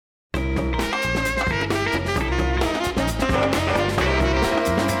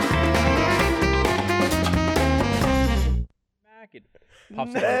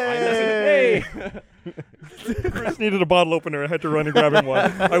Pops out. Hey! Chris needed a bottle opener. I had to run and grab him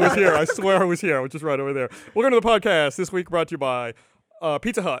one. I was here. I swear I was here. I was just right over there. Welcome to the podcast. This week brought to you by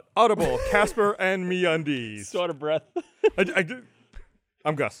Pizza Hut, Audible, Casper, and MeUndies. So out of breath.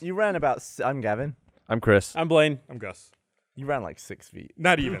 I'm Gus. You ran about... I'm Gavin. I'm Chris. I'm Blaine. I'm Gus. You ran like 6 feet.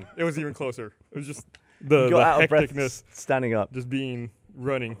 Not even. It was even closer. It was just the Got out of breath hecticness. standing up. Just being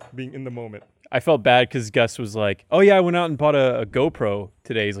in the moment. I felt bad because Gus was like, oh yeah, I went out and bought a GoPro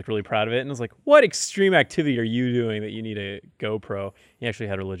today. He's like really proud of it. And I was like, what extreme activity are you doing that you need a GoPro? He actually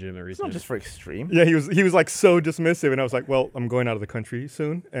had a legitimate reason. It's not just for extreme. Yeah, he was like so dismissive, and I was like, well, I'm going out of the country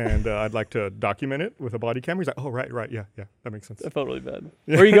soon, and I'd like to document it with a body camera. He's like, oh, right, yeah, that makes sense. I felt really bad.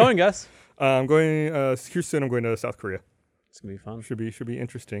 Where are you going, Gus? I'm going here soon. I'm going to South Korea. It's gonna be fun. Should be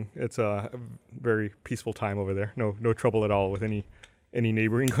interesting. It's a very peaceful time over there. No trouble at all with any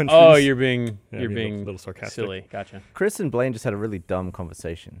neighboring countries. Oh, you're being a little sarcastic. silly. Gotcha. Chris and Blaine just had a really dumb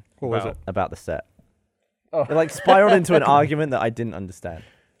conversation. What was it? About the set. Oh. It like spiraled into an argument that I didn't understand.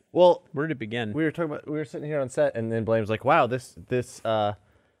 Well, Where did it begin? we were sitting here on set, and then Blaine was like, "Wow, this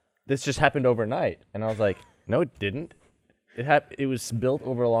just happened overnight," and I was like, "No, it didn't. It was built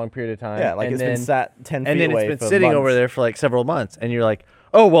over a long period of time. Yeah, like and it's then, been sat 10 feet and then away it's been for sitting months. over there for like several months." And you're like,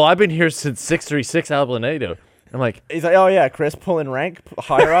 "Oh, well, I've been here since 636 Albinado." I'm like, He's like, oh yeah, Chris, pulling rank,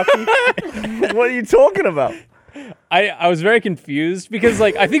 hierarchy. What are you talking about? I was very confused because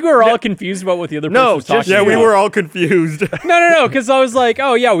like I think we were all confused about what the other person was talking Yeah, about. we were all confused. No, because I was like,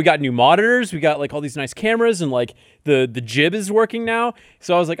 oh yeah, we got new monitors, we got like all these nice cameras, and like the jib is working now.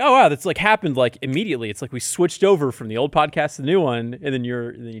 So I was like, oh wow, that's like happened like immediately. It's like we switched over from the old podcast to the new one, and then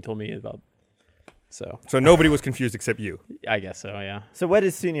you told me about. So nobody was confused except you. I guess so, yeah. So where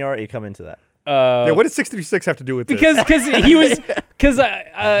does seniority come into that? Yeah, what does 636 have to do with this? Because he was he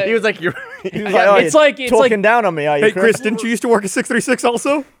was like, "You're." He was like, oh, it's you're like talking down on me, are you, Hey, Chris, didn't you used to work at 636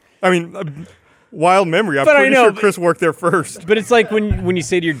 also? I mean, wild memory. I'm But I pretty know, sure but- Chris worked there first. But it's like when you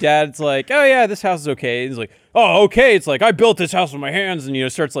say to your dad, it's like, oh yeah, this house is okay. He's like, oh okay. It's like I built this house with my hands,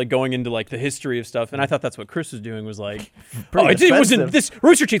 and starts like going into like the history of stuff. And I thought that's what Chris was doing was like, it wasn't this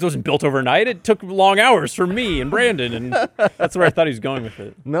Rooster Teeth wasn't built overnight. It took long hours for me and Brandon, and that's where I thought he was going with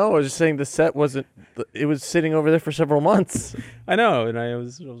it. No, I was just saying the set wasn't. It was sitting over there for several months. I know, and I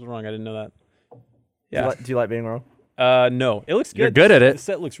was wrong. I didn't know that. Yeah. Do you like being wrong? No, it looks good. You're good at it. The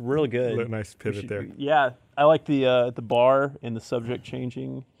set looks really good. Nice pivot there. Yeah, I like the bar and the subject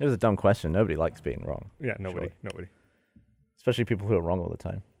changing. It was a dumb question. Nobody likes being wrong. Yeah, nobody. Especially people who are wrong all the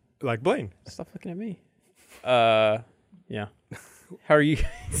time. Like Blaine. Stop looking at me. Yeah. How are you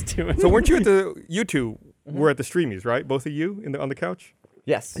guys doing? So weren't you at you two were at the Streamies, right? Both of you on the couch?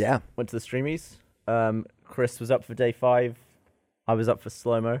 Yes. Yeah. Went to the Streamies. Chris was up for day 5. I was up for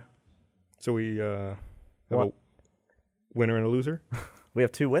slow-mo. So we have a winner and a loser? We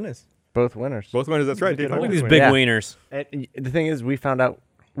have 2 winners. Both winners. Both winners, that's right. Look Dave at these won. big Yeah. wieners. And the thing is, we found out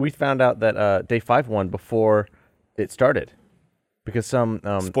that day 5 won before it started, because some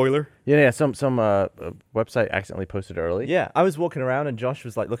Spoiler. some website accidentally posted early. Yeah, I was walking around and Josh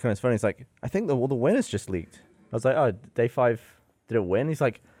was like looking at his phone. He's like, I think all the winners just leaked. I was like, oh, day 5, did it win? He's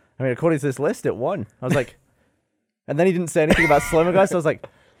like, I mean, according to this list, it won. I was like, and then he didn't say anything about slow-mo guys. So I was like,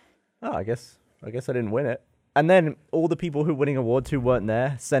 oh, I guess I didn't win it. And then all the people who winning awards who weren't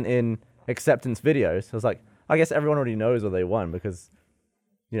there sent in acceptance videos. I was like, I guess everyone already knows what they won because,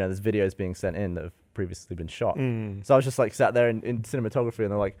 there's videos being sent in that have previously been shot. So I was just like sat there in cinematography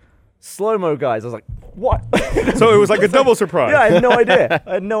and they're like, slow-mo guys. I was like, what? So it was like a double surprise. Yeah, I had no idea.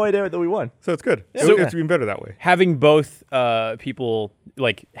 I had no idea that we won. So it's good. So- It's even better that way. Having both people,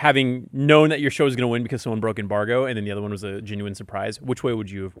 like having known that your show was going to win because someone broke embargo and then the other one was a genuine surprise, which way would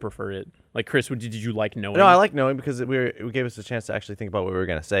you have preferred it? Like, Chris, did you like knowing? No, I like knowing because it gave us a chance to actually think about what we were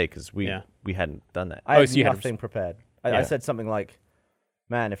going to say because we hadn't done that. I had so you had nothing prepared. I said something like,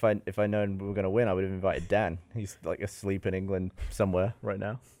 man, if I known we were going to win, I would have invited Dan. He's like asleep in England somewhere right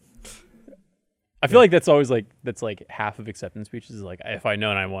now. I feel like that's always like half of acceptance speeches is like, if I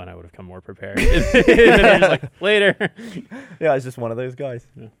known I won, I would have come more prepared. And then I'm just like, later. Yeah, it's just one of those guys.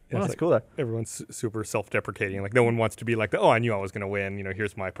 Yeah. Well, that's cool though. Everyone's super self-deprecating. Like no one wants to be like, oh, I knew I was going to win.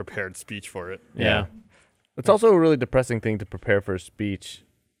 Here's my prepared speech for it. Yeah. It's also a really depressing thing to prepare for a speech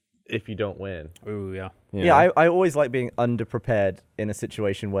if you don't win. Ooh, yeah. Yeah, I always like being underprepared in a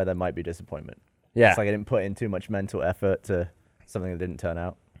situation where there might be disappointment. Yeah. It's like I didn't put in too much mental effort to something that didn't turn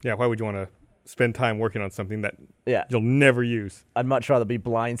out. Yeah, why would you want to spend time working on something that Yeah. you'll never use? I'd much rather be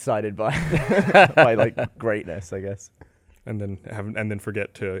blindsided by by like greatness, I guess. And then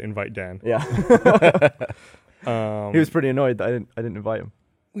forget to invite Dan. Yeah. He was pretty annoyed that I didn't invite him.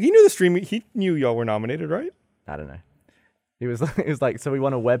 He knew the stream. He knew y'all were nominated, right? I don't know. He was like, so we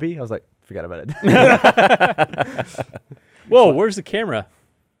want a Webby? I was like, forget about it. Whoa, where's the camera?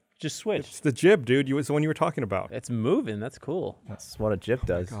 Just switch. It's the jib, dude. It's the one you were talking about. It's moving. That's cool. That's what a jib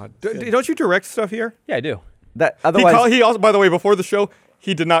does. God. Don't you direct stuff here? Yeah, I do. That otherwise, He also, by the way, before the show,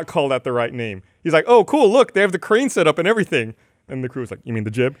 he did not call that the right name. He's like, oh, cool, look, they have the crane set up and everything. And the crew was like, you mean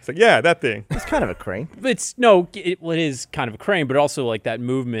the jib? He's like, yeah, that thing. it's kind of a crane. It is kind of a crane, but also like that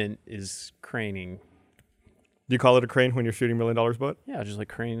movement is craning. Do you call it a crane when you're shooting $1 million butt? Yeah, just like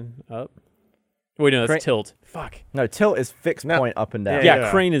crane up. Wait, no, that's tilt. Fuck. No, tilt is fixed point up and down. Yeah,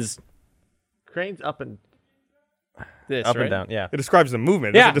 crane is Crane's up and this, up right? and down. Yeah. It describes the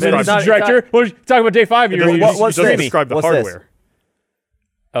movement. Yeah, It doesn't Mr. describe, Director. What are you talking about day 5? it You're doesn't, what's it doesn't this? describe the What's this? hardware.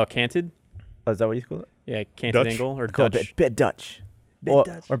 Oh, canted? Oh, is that what you call it? Yeah, canted Dutch? angle or Call it Dutch. a bit Dutch. Or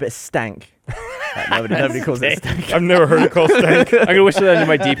a bit stank. Nobody calls it stank. I've never heard it called stank. I'm gonna whisper that into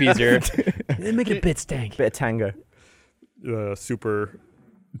my DP's ear. They make it bit stank. Bit of tango. Super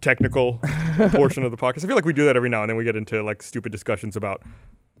technical portion of the podcast. I feel like we do that every now and then. We get into like stupid discussions about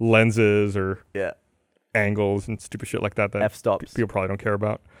lenses or Yeah. angles and stupid shit like that F-stops. people probably don't care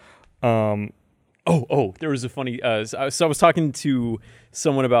about. Oh, there was a funny. So I was talking to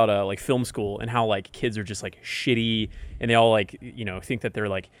someone about like film school and how like kids are just like shitty and they all like think that they're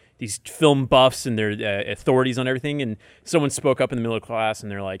like these film buffs and they're authorities on everything. And someone spoke up in the middle of class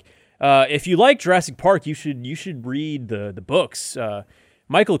and they're like, if you like Jurassic Park, you should read the books.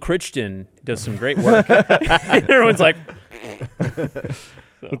 Michael Crichton does some great work. And everyone's like.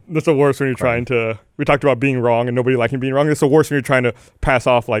 That's the worst when you're trying to. We talked about being wrong and nobody liking being wrong. That's the worst when you're trying to pass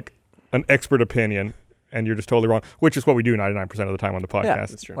off like an expert opinion and you're just totally wrong, which is what we do 99% of the time on the podcast. Yeah,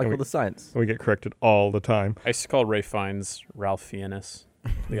 That's true. like all the science. We get corrected all the time. I used to call Ray Fiennes Ralph Fiennes.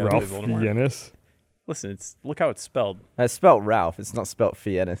 Ralph Fiennes. Listen, look how it's spelled. It's spelt Ralph. It's not spelt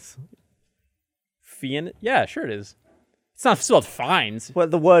Fiennes. Fiennes? Yeah, sure it is. It's not spelled Fiennes. Well,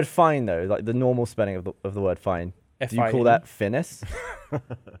 the word fine though, like the normal spelling of the word fine. Do you call that Finnis?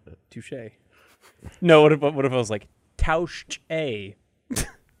 Touche. No, what if I was like Tausch A?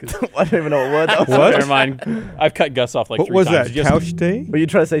 I don't even know what word that was. What? Never mind. I've cut Gus off like What 3 was times. that? Just- Couch day? Were you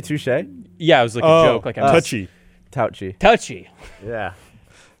trying to say touche? Yeah, it was like a joke. Like I'm touchy. Touchy. touchy. Yeah.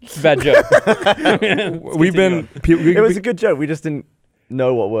 It's a bad joke. We've been. It was a good joke. We just didn't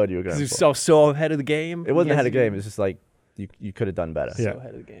know what word you were going for. So ahead of the game. It wasn't ahead of game. It's just like you could have done better. Yeah. So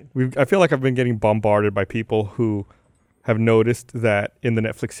ahead of the game. I feel like I've been getting bombarded by people who have noticed that in the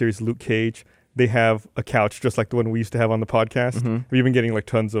Netflix series Luke Cage, they have a couch just like the one we used to have on the podcast. Mm-hmm. We've been getting like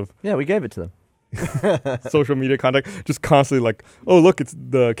tons of Yeah, we gave it to them. social media contact, just constantly like, oh, look, it's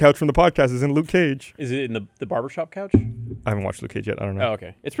the couch from the podcast is in Luke Cage. Is it in the barbershop couch? I haven't watched Luke Cage yet. I don't know. Oh,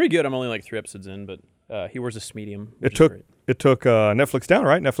 okay. It's pretty good. I'm only like 3 episodes in, but he wears a medium. It took Netflix down,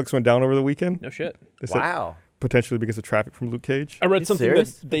 right? Netflix went down over the weekend. No shit. They said Wow. potentially because of traffic from Luke Cage. I read You something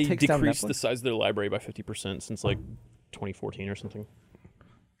serious? that they It takes down decreased Netflix? the size of their library by 50% since like 2014 or something.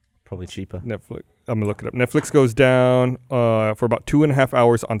 Probably cheaper. Netflix. I'm gonna look it up. Netflix goes down for about 2.5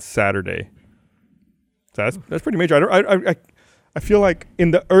 hours on Saturday. So that's pretty major. I feel like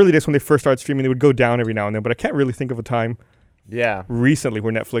in the early days when they first started streaming, they would go down every now and then, but I can't really think of a time Yeah. recently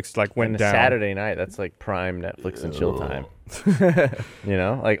where Netflix like went And a down. Saturday night, that's like prime Netflix and chill time.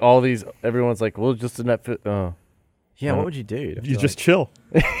 Like all these, everyone's like, well, just a Netflix. Oh. Yeah, what would you do? You just chill.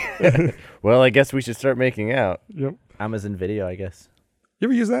 Well, I guess we should start making out. Yep. Amazon Video, I guess. You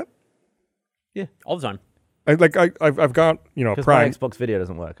ever use that? All the time. I've got Because my Prime. Xbox Video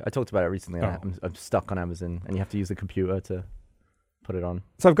doesn't work. I talked about it recently. Oh. I'm stuck on Amazon, and you have to use the computer to put it on.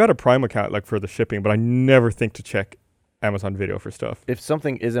 So I've got a Prime account like for the shipping, but I never think to check Amazon Video for stuff. If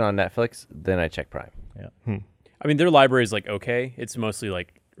something isn't on Netflix, then I check Prime. I mean, their library is like okay. It's mostly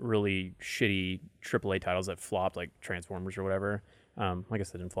like really shitty AAA titles that flopped, like Transformers or whatever. I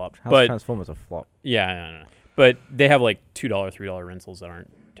guess they didn't flop. House But Transformers a flop. yeah, no. But they have like $2, $3 rentals that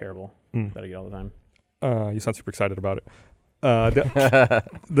aren't terrible that I get all the time. You sound super excited about it.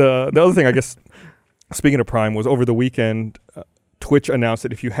 The other thing, I guess, speaking of Prime, was over the weekend, Twitch announced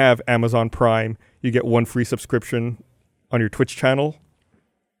that if you have Amazon Prime, you get 1 free subscription on your Twitch channel.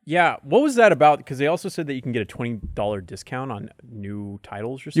 Yeah, what was that about? Because they also said that you can get a $20 discount on new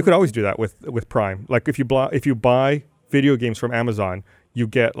titles or something. You could always do that with Prime. Like if you buy video games from Amazon, you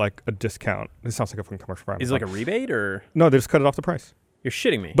get like a discount. This sounds like a fucking commercial for Amazon. Is it like a rebate or? No, they just cut it off the price. You're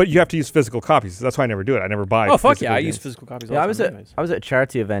shitting me. But you have to use physical copies. That's why I never do it. I never buy. Oh fuck physical yeah! I games. use physical copies. All Yeah, the time anyways. I was at a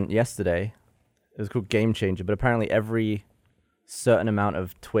charity event yesterday. It was called Game Changer, but apparently every certain amount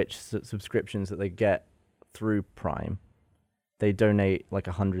of Twitch subscriptions that they get through Prime, they donate like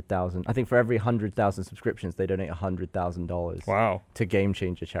 100,000. I think for every 100,000 subscriptions, they donate $100,000 Wow. to Game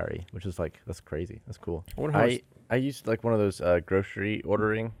Changer charity, which is like that's crazy. That's cool. I wonder how much- I used like one of those grocery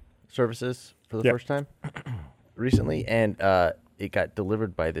ordering services for the first time recently, and it got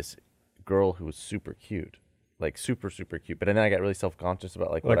delivered by this girl who was super cute, like super cute. But then I got really self-conscious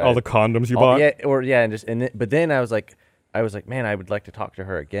about like all the condoms you bought. But then I was like, man, I would like to talk to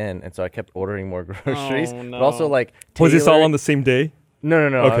her again, and so I kept ordering more groceries. Oh, no. But also like, Was this all on the same day? No.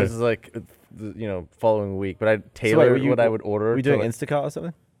 Okay. I was like, following week, but I tailored what I would order. Were you doing Instacart or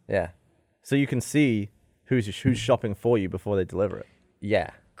something? Yeah. So you can see who's shopping for you before they deliver it.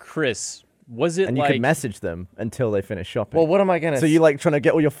 Yeah. Chris, was it And you can message them until they finish shopping. Well, what am I gonna? So you like trying to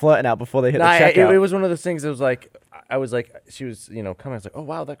get all your flirting out before they hit the it checkout. was one of those things. It was like I was like, she was coming. I was like, oh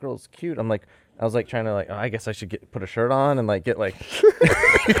wow, that girl's cute. I was like trying to like, oh, I guess I should put a shirt on and like get like.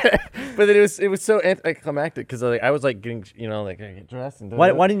 But then it was so anticlimactic because like I was like getting I get dressed and.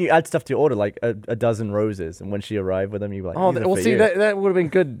 Why didn't you add stuff to your order like a dozen roses, and when she arrived with them, you were like, oh, these are well, for see you. that would have been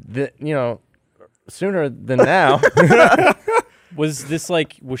good. Sooner than now. Was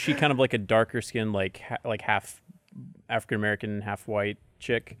she kind of like a darker skinned, like half African American, half white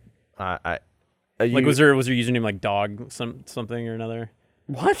chick? Was her username like dog something or another?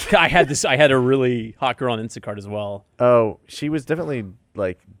 What? I had a really hot girl on Instacart as well. Oh, she was definitely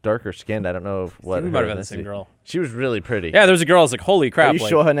like darker skinned. I don't know what. We might have had the same girl. She was really pretty. Yeah, there was a girl. I was like, holy crap! Are you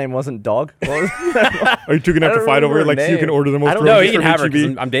sure her name wasn't Dog? Are you two gonna have to fight over it? Like, so you can order the most. No, he can have her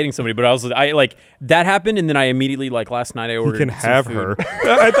because I'm dating somebody. But I like that happened, and then I immediately last night I ordered. You can have food. her.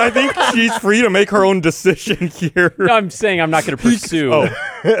 I think she's free to make her own decision here. No, I'm saying I'm not going to pursue.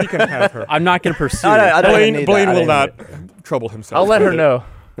 You can have her. I'm not going to pursue. I don't Blaine will not trouble himself. I'll let her know.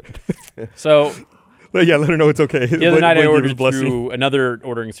 So. But yeah, let her know it's okay. The other night I ordered through another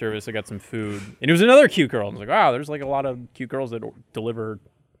ordering service. I got some food, and it was another cute girl. I was like, wow, there's like a lot of cute girls that deliver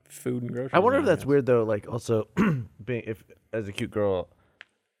food and groceries. I wonder if that's weird though. Like also being as a cute girl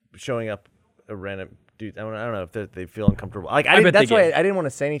showing up a random dude. I don't know if they feel uncomfortable. Like that's why I didn't want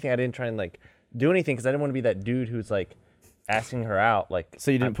to say anything. I didn't try and like do anything because I didn't want to be that dude who's like asking her out. Like,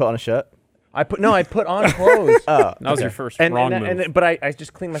 so you didn't put on a shirt? I put on clothes. That was your first wrong move. But I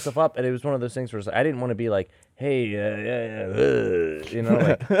just cleaned myself up, and it was one of those things where I didn't want to be like, hey,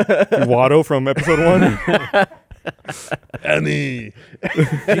 like Watto from episode 1. Annie. Did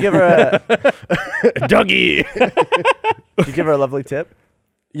you give her Dougie. Did you give her a lovely tip?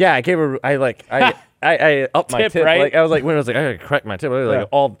 Yeah, I gave her. I upped my tip. Right? Like I was like, when I was like, I gotta correct my tip. I was like,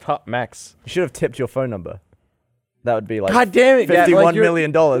 all top max. You should have tipped your phone number. That would be like God damn it, $51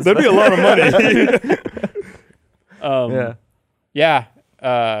 million. That'd be a lot of money. Yeah.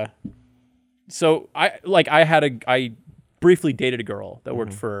 So I briefly dated a girl that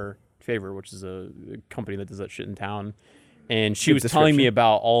worked for Favor, which is a company that does that shit in town. And she was telling me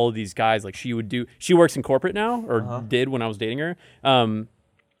about all of these guys. Like she works in corporate now, or did when I was dating her.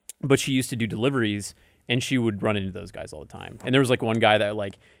 But she used to do deliveries, and she would run into those guys all the time. And there was like one guy that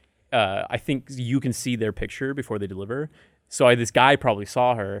like, I think you can see their picture before they deliver. So this guy probably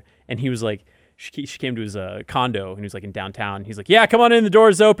saw her, and he was like, she came to his condo, and he was like in downtown. He's like, yeah, come on in, the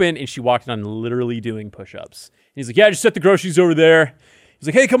door's open. And she walked in on literally doing push-ups. And he's like, yeah, just set the groceries over there. He's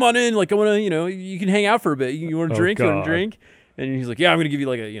like, hey, come on in. Like, I want to, you can hang out for a bit. You want to drink? God. You want to drink? And he's like, yeah, I'm going to give you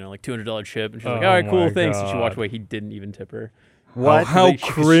like a, like $200 chip. And she's like, all right, cool, thanks. And she walked away. He didn't even tip her. What? How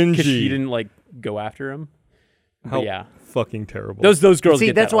cringy. Because she didn't like go after him. How yeah. fucking terrible. Those girls See,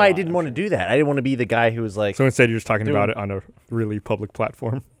 get that's that why a I lot, didn't want to actually. do that. I didn't want to be the guy who was like. So instead, you're just talking about it on a really public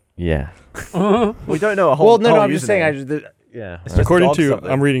platform. Yeah. We don't know a whole. Well, no, whole I'm just saying. username. Yeah. It's just According dog to, something.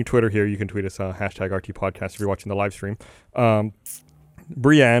 I'm reading Twitter here. You can tweet us hashtag RT Podcast if you're watching the live stream.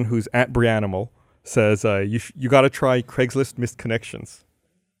 Brianne, who's at Brianimal, says you got to try Craigslist missed connections.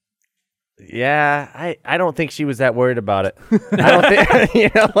 Yeah, I don't think she was that worried about it. I don't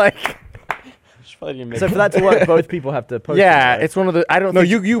think like. So for that to work, both people have to post. Yeah, it, right? it's one of the. I don't. No,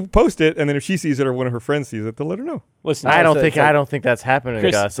 think, you post it, and then if she sees it or one of her friends sees it, they'll let her know. Listen, I don't so think. it's like- I don't think that's happening,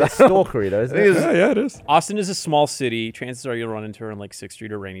 Chris, Gus. It's stalkery, though, isn't it? Yeah, it is. Austin is a small city. Chances are you'll run into her on like 6th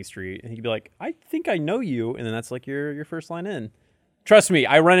Street or Rainy Street, and he could be like, "I think I know you," and then that's like your first line in. Trust me,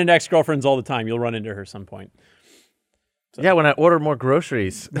 I run into ex-girlfriends all the time. You'll run into her some point. So. Yeah, when I order more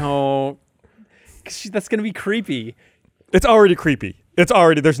groceries. No, 'cause that's gonna be creepy. It's already creepy.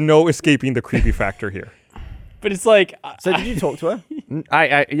 There's no escaping the creepy factor here. But it's like, So did you talk to her?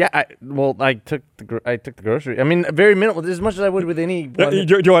 I took the grocery. I mean, very minimal, as much as I would with any. Do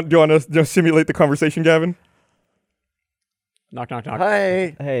you want to simulate the conversation, Gavin? knock, knock, knock.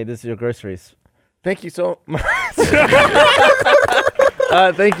 Hi, Hey, this is your groceries. thank you so much.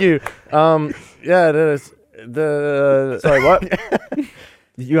 Thank you. Yeah, it is. Sorry, what?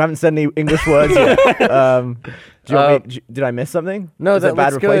 You haven't said any English words yet. Did I miss something? No, Is that it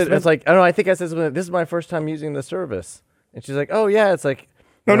bad looks good. replacement? It's like, I don't know, I think I said something. This is my first time using the service. And she's like, oh, yeah. It's like,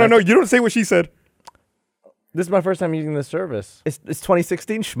 No, you don't say what she said. this is my first time using the service. It's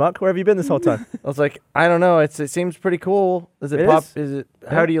 2016, schmuck. Where have you been this whole time? I was like, I don't know. It seems pretty cool. Is it It pop? is. Is it?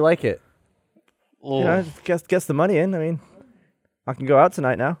 How do you like it? You know, just gets the money in. I mean, I can go out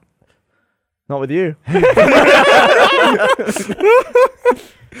tonight now. Not with you.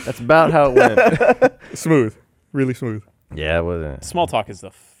 That's about how it went. Smooth. Really smooth. Yeah, it wasn't. Small talk is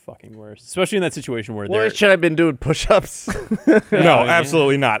the fucking worst, especially in that situation where Well, they're. should I have been doing push-ups? No,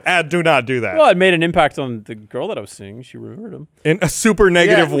 absolutely not. Do not do that. Well, it made an impact on the girl that I was seeing. She remembered him. In a super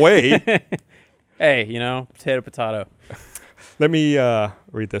negative way. Hey, you know, potato. Let me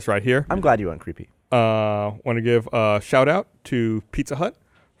read this right here. I'm glad you weren't creepy. Want to give a shout out to Pizza Hut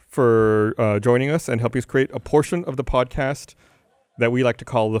for joining us and helping us create a portion of the podcast that we like to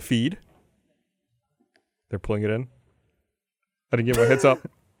call the feed. They're pulling it in. I didn't give them a heads up.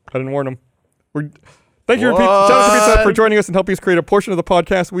 I didn't warn them. Thank you, shout out to Pizza Hut for joining us and helping us create a portion of the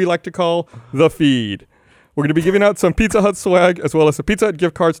podcast we like to call the feed. We're going to be giving out some Pizza Hut swag as well as some Pizza Hut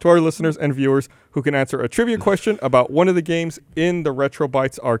gift cards to our listeners and viewers who can answer a trivia question about one of the games in the Retro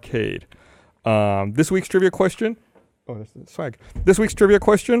Bytes arcade. This week's trivia question. Oh, that's the swag. This week's trivia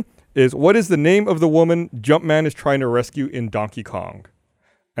question is: what is the name of the woman Jumpman is trying to rescue in Donkey Kong?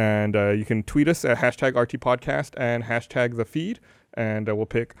 And you can tweet us at #RTPodcast and #TheFeed, and we'll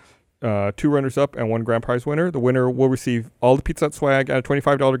pick 2 runners-up and 1 grand prize winner. The winner will receive all the Pizza Hut swag and a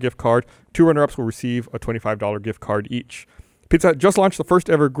 $25 gift card. 2 runner-ups will receive a $25 gift card each. Pizza Hut just launched the first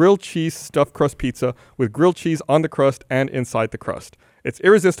ever grilled cheese stuffed crust pizza with grilled cheese on the crust and inside the crust. It's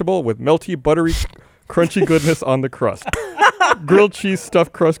irresistible with melty, buttery, crunchy goodness on the crust. Grilled cheese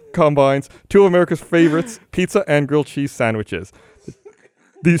stuffed crust combines 2 of America's favorites, pizza and grilled cheese sandwiches.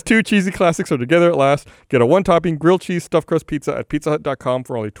 These 2 cheesy classics are together at last. Get a 1-topping grilled cheese stuffed crust pizza at pizzahut.com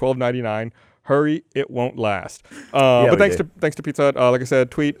for only $12.99. Hurry, it won't last. But thanks to Pizza Hut. Like I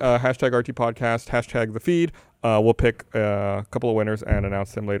said, tweet #RTPodcast, #TheFeed. We'll pick a couple of winners and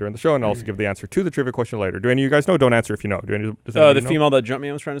announce them later in the show, and also give the answer to the trivia question later. Do any of you guys know? Don't answer if you know. Does The female that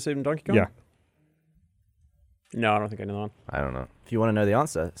Jumpman was trying to save in Donkey Kong? Yeah. No, I don't think I know that one. I don't know. If you want to know the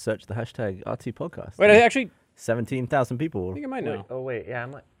answer, search the #RTPodcast. Wait, I actually 17,000 people. I think I might know. Wait. Yeah,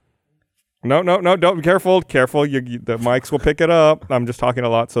 I'm like... No, don't be careful. The mics will pick it up. I'm just talking a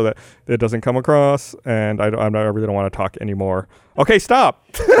lot so that it doesn't come across, and I really don't want to talk anymore. Okay, stop.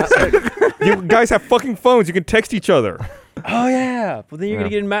 You guys have fucking phones. You can text each other. Oh, yeah. Well, then you're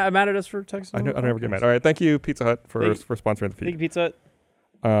going to get mad at us for texting. I don't ever get mad. All right, thank you, Pizza Hut, for sponsoring the Thank feed. you, Pizza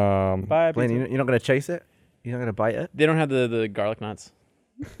Hut. Bye, Blaine, Pizza. you're not going to chase it? You're not going to bite it? They don't have the garlic nuts.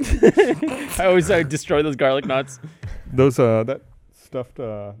 I always destroy those garlic nuts. Those that stuffed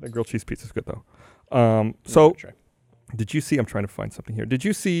that grilled cheese pizza is good though. So did you see? I'm trying to find something here. Did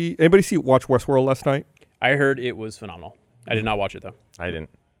you see? Anybody watch Westworld last night? I heard it was phenomenal. I did not watch it though. I didn't.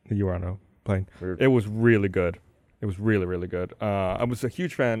 You were on a plane. It was really good. It was really, really good. I was a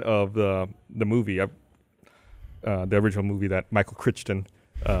huge fan of the movie, the original movie that Michael Crichton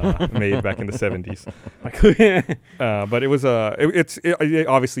made back in the 70s. But it was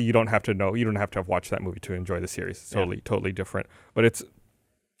obviously you don't have to have watched that movie to enjoy the series. It's totally different. But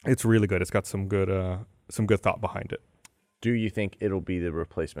it's really good. It's got some good thought behind it. Do you think it'll be the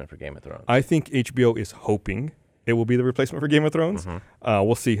replacement for Game of Thrones? I think HBO is hoping it will be the replacement for Game of Thrones. Mm-hmm.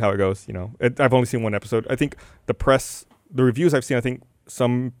 We'll see how it goes. I've only seen one episode. I think the reviews I've seen, I think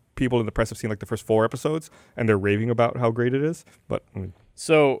some people in the press have seen like the first 4 episodes and they're raving about how great it is. But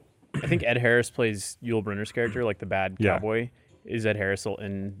so I think Ed Harris plays Yul Brynner's character, like the bad cowboy. Is Ed Harris still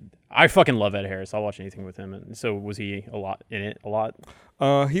in? I fucking love Ed Harris. I'll watch anything with him. And so was he a lot?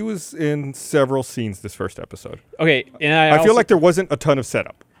 He was in several scenes this first episode. Okay, and I feel like there wasn't a ton of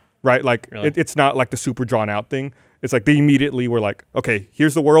setup, right? Like Really? it's not like the super drawn out thing. It's like they immediately were like, okay,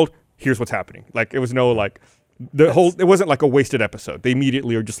 here's the world, here's what's happening. Like it was no like it wasn't like a wasted episode. They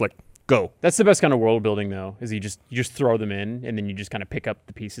immediately are just like, go. That's the best kind of world building though, is you just throw them in and then you just kind of pick up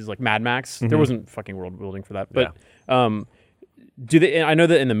the pieces like Mad Max. Mm-hmm. There wasn't fucking world building for that. But do they? I know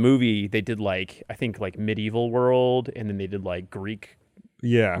that in the movie they did like I think like medieval world and then they did like Greek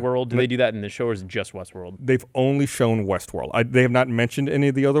world. Do they do that in the show or is it just Westworld? They've only shown Westworld. They have not mentioned any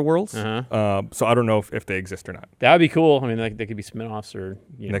of the other worlds. Uh-huh. So I don't know if they exist or not. That would be cool. I mean, like, they could be spin-offs or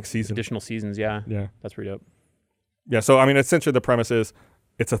next season, additional seasons. Yeah, that's pretty dope. Yeah. So I mean, essentially the premise is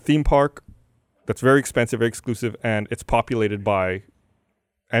it's a theme park that's very expensive, very exclusive, and it's populated by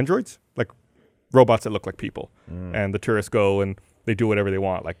androids, like robots that look like people. And the tourists go and they do whatever they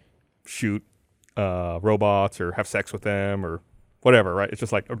want, like shoot robots or have sex with them or whatever, right? It's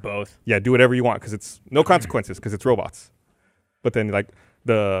just like or both. Yeah, do whatever you want because it's no consequences because it's robots. But then like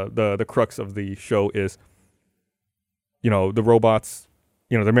the crux of the show is, the robots,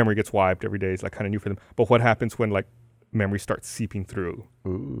 their memory gets wiped every day. It's like kind of new for them. But what happens when like memory starts seeping through,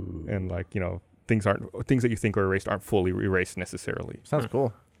 and like things that you think are erased aren't fully erased necessarily. Sounds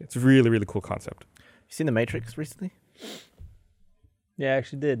cool. It's a really, really cool concept. You seen The Matrix recently? Yeah, I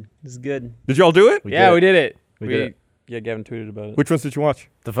actually did. This is good. Did y'all do it? We did it. We did it. Yeah, Gavin tweeted about it. Which ones did you watch?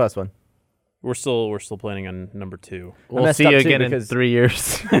 The first one. We're still planning on number 2. We'll see you again in 3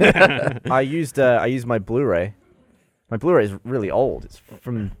 years. I used my Blu-ray. My Blu-ray is really old.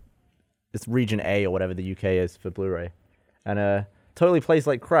 It's region A or whatever the UK is for Blu-ray, and totally plays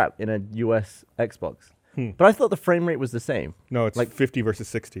like crap in a US Xbox. But I thought the frame rate was the same. No, it's like 50 versus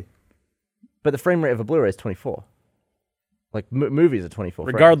 60. But the frame rate of a Blu-ray is 24. Like movies are 24.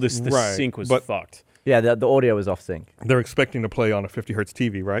 Regardless, frames. the sync was fucked. Yeah, the audio was off sync. They're expecting to play on a 50 hertz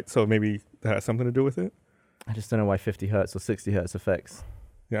TV, right? So maybe that has something to do with it. I just don't know why 50 hertz or 60 hertz affects.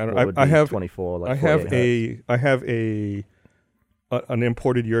 Yeah, I have 24. Like I have an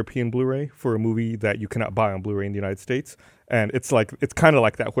imported European Blu-ray for a movie that you cannot buy on Blu-ray in the United States, and it's kind of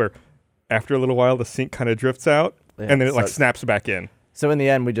like that where after a little while the sync kind of drifts out and then it like snaps back in. So in the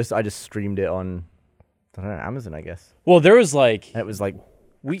end, I just streamed it on, I don't know, Amazon, I guess. Well, there was like and it was like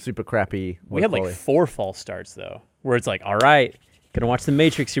super crappy. We had like 4 false starts though, where it's like, all right, gonna watch The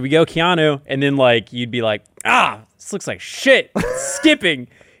Matrix. Here we go, Keanu, and then like you'd be like, this looks like shit, skipping,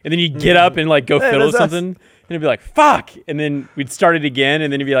 and then you'd get up and like go fiddle with something, and it'd be like, fuck, and then we'd start it again,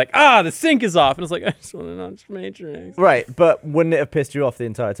 and then you'd be like, the sync is off, and it's like, I just want to watch Matrix. Right, but wouldn't it have pissed you off the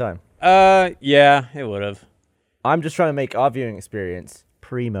entire time? Yeah, it would have. I'm just trying to make our viewing experience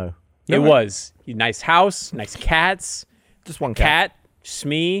primo. It was. Nice house, nice cats. Just one cat.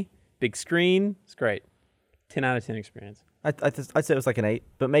 Smee, big screen. It's great. 10 out of 10 experience. I'd say it was like an 8,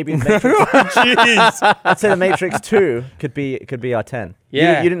 but maybe Matrix. Jeez. I'd say The Matrix 2 could be our 10.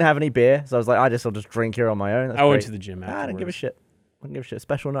 Yeah. You didn't have any beer, so I was like, I'll just drink here on my own. That's I went great. to the gym I afterwards. don't give a shit. I don't give a shit.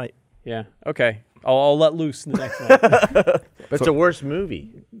 Special night. Yeah. Okay. I'll let loose in the next one. But it's a worse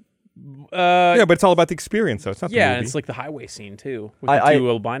movie. Yeah, but it's all about the experience, though. It's not the movie. And it's like the highway scene too with the 2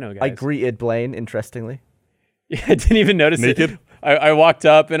 albino guys. I greeted Blaine, interestingly. Yeah, I didn't even notice Naked? it. I walked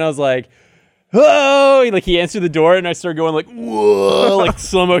up and I was like, "Oh!" Like he answered the door and I started going like, "Whoa!" Like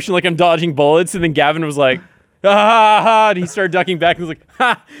slow motion, like I'm dodging bullets. And then Gavin was like, "Ha ha ha!" And he started ducking back and was like,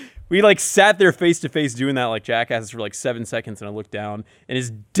 "Ha!" We like sat there face to face doing that like jackasses for like 7 seconds, and I looked down and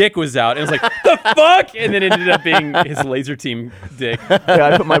his dick was out, and I was like, "The fuck!" And then it ended up being his laser team dick.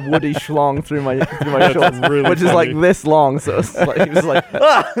 Yeah, I put my woody schlong through my shorts, really which is like this long. So it's like, it was like,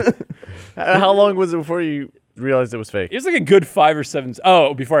 How long was it before you realized it was fake? It was like a good 5 or 7.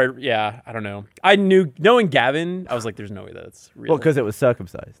 Before I don't know. Knowing Gavin, I was like, "There's no way that's real." well, because it was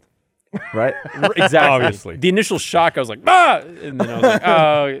circumcised, right? Exactly. Obviously. The initial shock, I was like, and then I was like,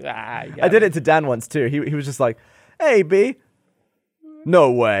 I did it to Dan once too. He was just like, "Hey, B."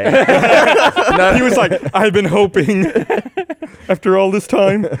 No way. He was like, I've been hoping after all this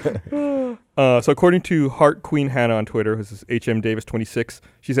time. So according to Heart Queen Hannah on Twitter, this is HM Davis 26,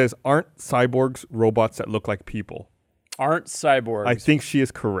 she says, aren't cyborgs robots that look like people? Aren't cyborgs? I think she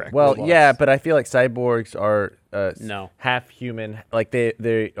is correct. Well, robots. yeah, but I feel like cyborgs are No. half human. Like they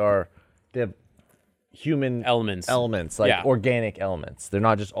have human Elements, like Yeah. organic elements. They're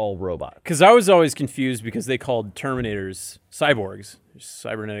not just all robots. Because I was always confused because they called Terminators cyborgs,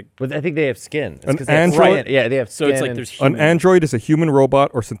 cybernetic. But I think they have skin. It's An 'cause they have android- skin. Yeah, they have So skin. it's like and- there's An human. android is a human robot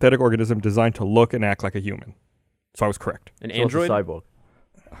or synthetic organism designed to look and act like a human. So I was correct. an So it's a android. cyborg.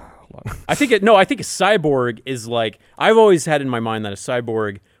 I think a cyborg is like, I've always had in my mind that a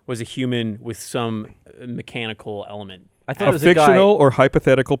cyborg was a human with some mechanical element. I thought it A was a guy. fictional or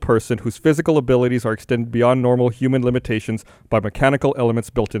hypothetical person whose physical abilities are extended beyond normal human limitations by mechanical elements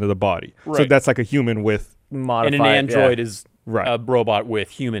built into the body. So Right. that's like a human with... modified. And an android is Right. a robot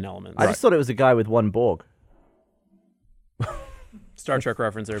with human elements. I just thought it was a guy with one Borg, Star Trek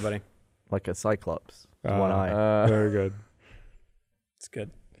reference, everybody. like a Cyclops, with one eye. Very good. It's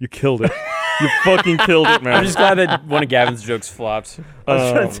good. You killed it. You fucking killed it, man. I'm just glad that one of Gavin's jokes flopped.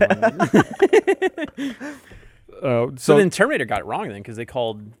 So then Terminator got it wrong then because they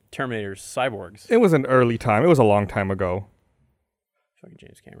called Terminators cyborgs. It was an early time. It was a long time ago. Fucking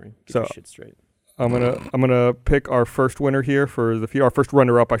James Cameron. Get So- your shit straight. I'm gonna pick our first winner here for the feed. Our first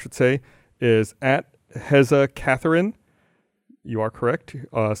runner-up, I should say, is at Heza Catherine. You are correct.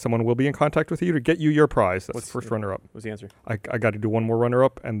 Someone will be in contact with you to get you your prize. That's the first runner-up. What's the answer? I got to do one more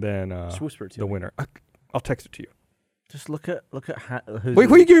runner-up and then Just whisper it to the me. winner. I'll text it to you. Just look at who's Wait,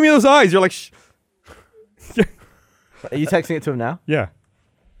 why are you giving me those eyes? You're like, shh. Are you texting it to him now? Yeah.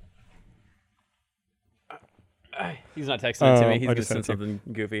 He's not texting it to me. He's I going to just send sent it to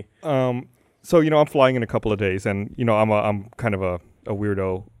something goofy. So I'm flying in a couple of days, and I'm kind of a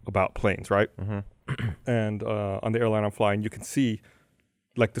weirdo about planes, right? Mm-hmm. And on the airline I'm flying, you can see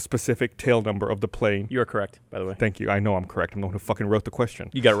like the specific tail number of the plane. You are correct, by the way. Thank you. I know I'm correct. I'm the one who fucking wrote the question.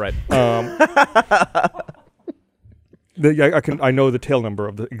 You got it right. I know the tail number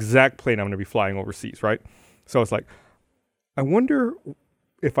of the exact plane I'm going to be flying overseas, right? So it's like, I wonder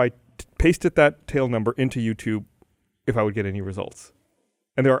if I pasted that tail number into YouTube, if I would get any results.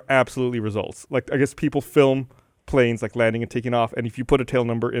 And there are absolutely results. Like, I guess people film planes like landing and taking off, and if you put a tail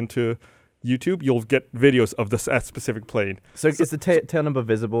number into YouTube, you'll get videos of that specific plane. So is the tail number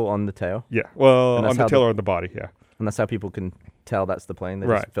visible on the tail? Yeah, well, on the tail or on the body, yeah. And that's how people can tell that's the plane. They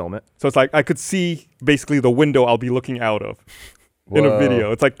Right. just film it. So it's like I could see basically the window I'll be looking out of in a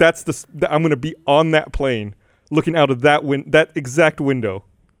video. It's like that's I'm going to be on that plane looking out of that exact window.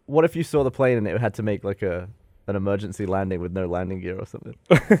 What if you saw the plane and it had to make like an emergency landing with no landing gear or something?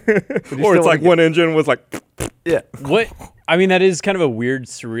 Or it's like one engine was like... Yeah. What? I mean, that is kind of a weird,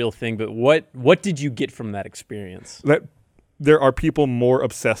 surreal thing, but what did you get from that experience? That there are people more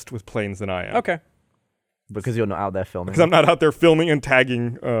obsessed with planes than I am. Okay. Because you're not out there filming. Because I'm not out there filming and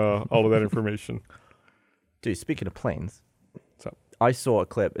tagging all of that information. Dude, speaking of planes, So I saw a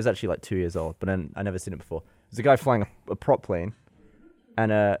clip. It's actually like 2 years old, but then I never seen it before. There's a guy flying a prop plane,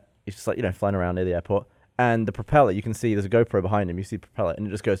 and he's just like, flying around near the airport. And the propeller, you can see there's a GoPro behind him. You see the propeller, and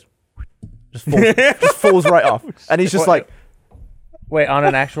it just goes, just falls right off. And he's just like, wait, on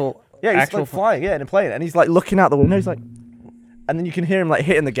an actual, yeah, he's like flying, in a plane, and he's like looking out the window. He's like, and then you can hear him like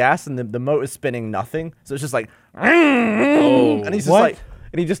hitting the gas, and the motor's spinning nothing. So it's just like, and he's just like,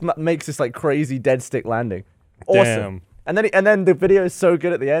 and he just makes this like crazy dead stick landing. Awesome. Damn. And then the video is so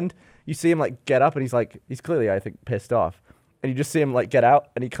good at the end. You see him like get up, and he's clearly, I think, pissed off. And you just see him like get out,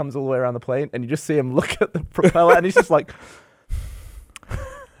 and he comes all the way around the plane, and you just see him look at the propeller, and he's just like,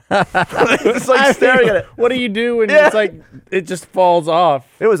 just like staring at it. What do you do when it's like it just falls off?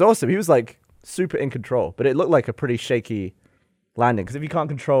 It was awesome. He was like super in control, but it looked like a pretty shaky landing. Because if you can't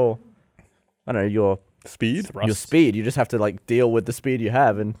control, I don't know, your speed, you just have to like deal with the speed you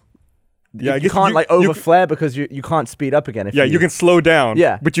have, and yeah, you can't like over flare because you can't speed up again. You can slow down,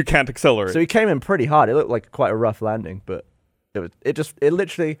 yeah, but you can't accelerate. So he came in pretty hard. It looked like quite a rough landing, but it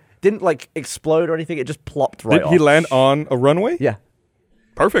literally didn't like explode or anything. It just plopped right off. Did he land on a runway? Yeah.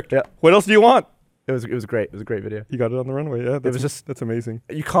 Perfect. Yeah. What else do you want? It was great. It was a great video. You got it on the runway. Yeah. That's amazing.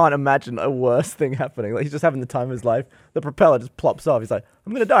 You can't imagine a worse thing happening. Like he's just having the time of his life. The propeller just plops off. He's like,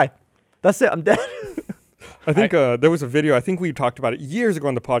 I'm gonna die. That's it. I'm dead. I think there was a video. I think we talked about it years ago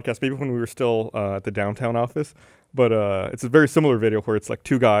on the podcast, maybe when we were still at the downtown office. But it's a very similar video where it's like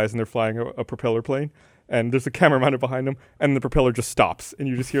two guys and they're flying a propeller plane. And there's a camera mounted behind them, and the propeller just stops, and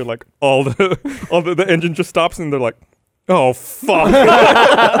you just hear like all the engine just stops, and they're like, "Oh fuck!"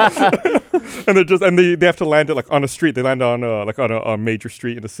 And they have to land it like on a street. They land on a major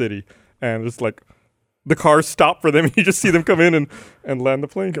street in the city, and it's like the cars stop for them. And you just see them come in and land the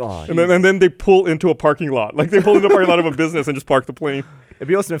plane. God, and then they pull into a parking lot, like they pull into a parking lot of a business and just park the plane. It'd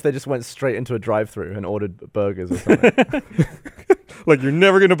be awesome if they just went straight into a drive-through and ordered burgers or something. Like you're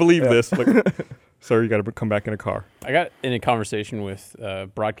never gonna believe this. Like, sir, you got to come back in a car. I got in a conversation with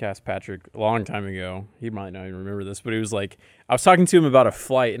Broadcast Patrick a long time ago. He might not even remember this, but he was like, I was talking to him about a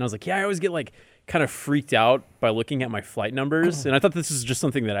flight, and I was like, yeah, I always get like kind of freaked out by looking at my flight numbers. And I thought this is just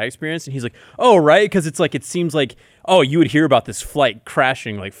something that I experienced. And he's like, oh, right? Because it's like, it seems like, oh, you would hear about this flight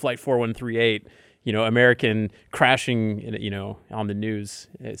crashing, like Flight 4138, American crashing, on the news.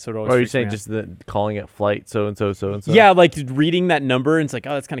 So it always are you saying just calling it flight so-and-so, so-and-so? Yeah, like reading that number, and it's like,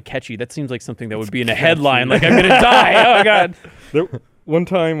 oh, that's kind of catchy. That seems like something that would be in a headline, like, I'm going to die. Oh, God. One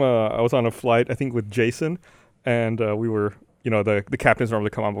time I was on a flight, I think with Jason, and we were, the captains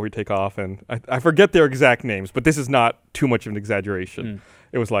normally come on before we take off, and I forget their exact names, but this is not too much of an exaggeration.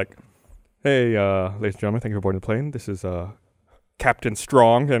 It was like, hey, ladies and gentlemen, thank you for boarding the plane. This is Captain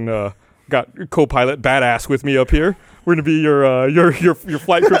Strong, and got co-pilot Badass with me up here. We're gonna be your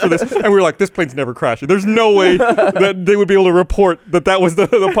flight crew for this, and we were like, this plane's never crashing. There's no way that they would be able to report that was those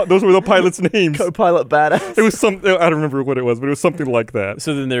were the pilot's names. Co-pilot Badass. It was I don't remember what it was, but it was something like that.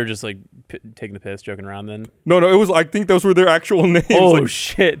 So then they were just like taking the piss, joking around. Then no, it was. I think those were their actual names. Oh like,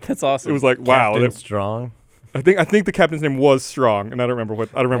 shit, that's awesome. It was like wow, Captain Strong. I think the captain's name was Strong, and I don't remember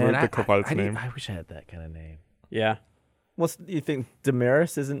the co-pilot's name. I wish I had that kind of name. Yeah. You think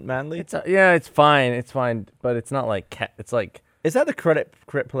Damaris isn't manly? It's fine, but it's not like it's like Is that the correct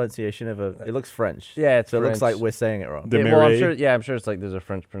pronunciation of a? It looks French. Yeah, it's so it looks French. like we're saying it wrong. The well, I'm Marais. sure. Yeah, I'm sure it's like there's a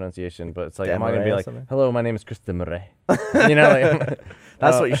French pronunciation, but it's like, am I gonna Demarais be or like, something? hello, my name is Chris Demarais? You know, like,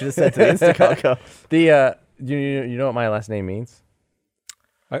 That's what you should have said to the Instacart car. you know what my last name means?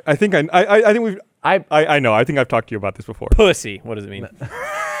 I think I think we've. I know. I think I've talked to you about this before. Pussy. What does it mean?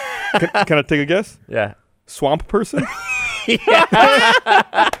 Can I take a guess? Yeah. Swamp person?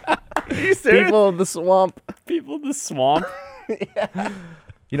 People of the swamp. People in the swamp.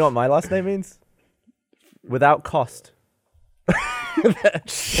 You know what my last name means? Without cost. Dude.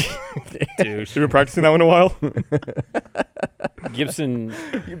 You've been practicing that one a while? Gibson.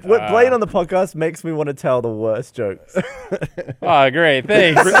 Blaine on the podcast makes me want to tell the worst jokes. Oh, great.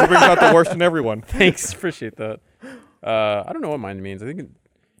 Thanks. It brings out the worst in everyone. Thanks. Appreciate that. I don't know what mine means.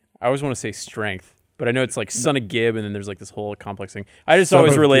 I always want to say strength, but I know it's like son of Gib, and then there's like this whole complex thing. I just Son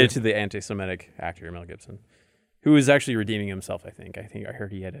always of related Gib. to the anti-Semitic actor Mel Gibson, who is actually redeeming himself. I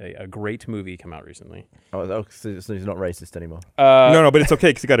heard he had a great movie come out recently. So he's not racist anymore. No, but it's okay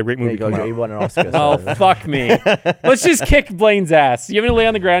because he got a great movie There you come go. He out. won an Oscar. Oh, fuck me. Let's just kick Blaine's ass. You want me to lay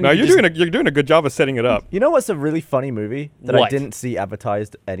on the ground? No, You you're just- doing a good job of setting it up. You know what's a really funny movie that I What? didn't see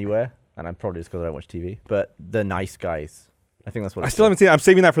advertised anywhere? And I'm probably just because I don't watch TV. But The Nice Guys. I think that's what I it's still called. haven't seen it. I'm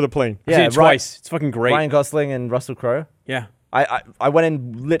saving that for the plane. I've seen it twice. It's fucking great. Ryan Gosling and Russell Crowe. Yeah. I went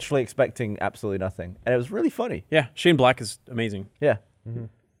in literally expecting absolutely nothing. And it was really funny. Yeah. Shane Black is amazing. Yeah. And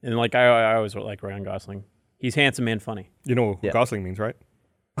like I always like Ryan Gosling. He's handsome and funny. You know what Yeah. Gosling means, right?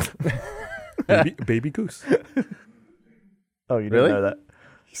 baby goose. Oh, you didn't Really? know that?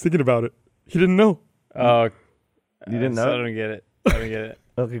 He's thinking about it. He didn't know. Oh, You didn't I know? don't get it. I don't get it.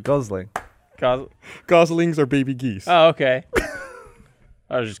 Okay, Gosling. Goslings are baby geese. Oh, okay.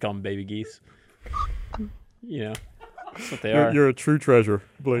 I was just calling them baby geese. You know, that's what they are. You're a true treasure,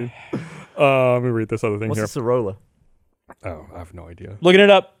 Blaine. Let me read this other thing What's here. a Sorolla? Oh, I have no idea. Looking it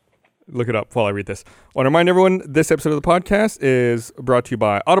up. Look it up while I read this. I want to remind everyone this episode of the podcast is brought to you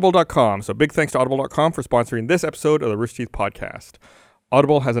by Audible.com. So big thanks to Audible.com for sponsoring this episode of the Rooster Teeth podcast.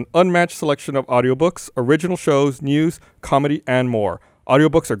 Audible has an unmatched selection of audiobooks, original shows, news, comedy, and more.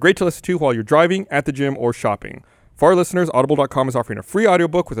 Audiobooks are great to listen to while you're driving, at the gym, or shopping. For our listeners, Audible.com is offering a free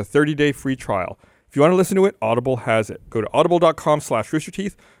audiobook with a 30-day free trial. If you want to listen to it, Audible has it. Go to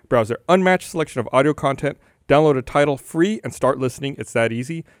audible.com/roosterteeth, browse their unmatched selection of audio content, download a title free, and start listening. It's that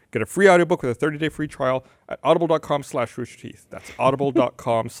easy. Get a free audiobook with a 30-day free trial at audible.com/roosterteeth. That's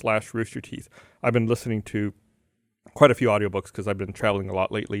audible.com/roosterteeth. I've been listening to quite a few audiobooks because I've been traveling a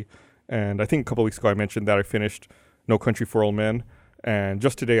lot lately. And I think a couple weeks ago I mentioned that I finished No Country for Old Men. And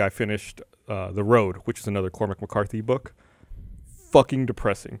just today I finished The Road, which is another Cormac McCarthy book. Fucking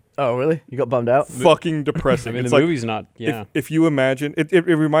depressing. Oh, really? You got bummed out? Fucking depressing. I mean, It's the like, movie's not. Yeah. If you imagine, it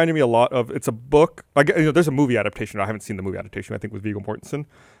reminded me a lot of, it's a book. There's a movie adaptation. I haven't seen the movie adaptation, I think, with Viggo Mortensen.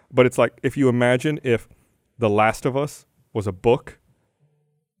 But it's like, if you imagine if The Last of Us was a book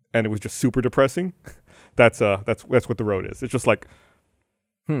and it was just super depressing, that's what The Road is. It's just like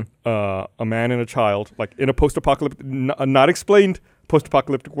a man and a child, like in a post-apocalyptic, not explained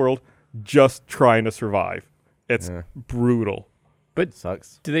post-apocalyptic world, just trying to survive. It's brutal. But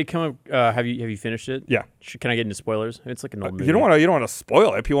Sucks. do they come up? Have you finished it? Yeah. Can I get into spoilers? It's like an old movie. You don't want to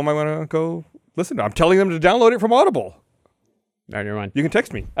spoil it. People might want to go listen. I'm telling them to download it from Audible. All right, never mind. You can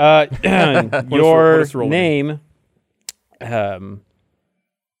text me. Your what is rolling? name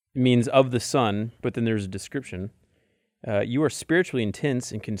means of the sun, but then there's a description. You are spiritually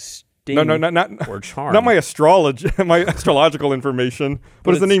intense and can sting No, not or charm. not my astrological information.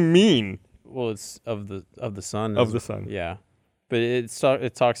 What does the name mean? Well, it's of the sun. Of the sun. Yeah, but it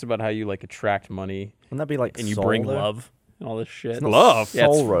talks about how you like attract money Wouldn't that be like and you soul, bring though? love and all this shit. It's not Love? Yeah,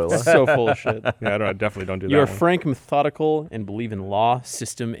 Soul roller. It's so full of shit. Yeah, I definitely don't do You are that one. frank, methodical, and believe in law,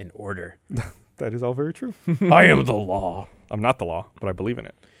 system, and order. That is all very true. I am the law. I'm not the law, but I believe in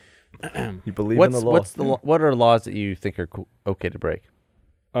it. You believe in the law. What are laws that you think are okay to break?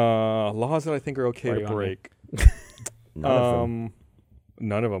 Laws that I think are okay Why to are you on break. None of them.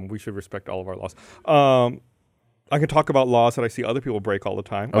 None of them. We should respect all of our laws. I can talk about laws that I see other people break all the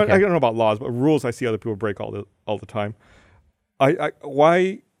time. Okay. I don't know about laws, but rules I see other people break all the time.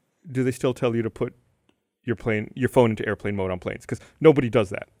 Why do they still tell you to put your phone into airplane mode on planes? Because nobody does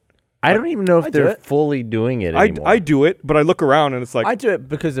that. I don't even know if I do they're it. fully doing it anymore. I do it, but I look around and it's like I do it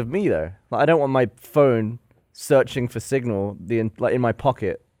because of me, though. Like, I don't want my phone searching for signal in my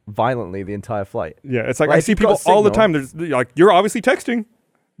pocket violently the entire flight. yeah, it's like Like, I if see you've got people all the signal- time. There's like you're obviously texting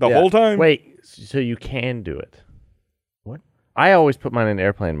the Yeah. whole time. Wait, so you can do it? What? I always put mine in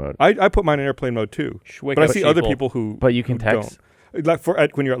airplane mode. I put mine in airplane mode too, Wake but I up, see other sheeple. people who. But you can who text? don't.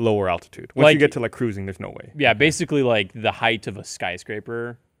 like when you're at lower altitude. Once you get to like cruising, there's no way. Yeah, basically like the height of a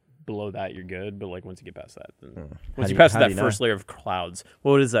skyscraper. Below that, you're good. But like once you get past that, once you pass that first layer of clouds,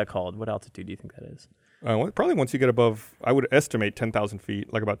 what is that called? What altitude do you think that is? Probably once you get above, I would estimate 10,000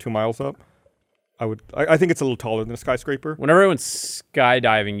 feet, like about 2 miles up. I think it's a little taller than a skyscraper. Whenever I went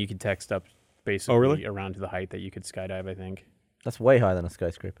skydiving, you could text up basically really? around to the height that you could skydive, I think. That's way higher than a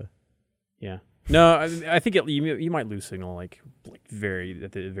skyscraper. Yeah. No, I think you might lose signal like very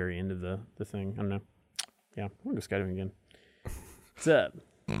at the very end of the thing. I don't know. Yeah, we're going to go skydiving again. What's up?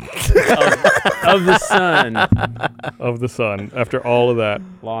 of the sun. Of the sun. After all of that.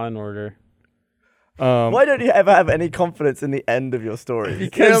 Law and Order. Why don't you ever have any confidence in the end of your story?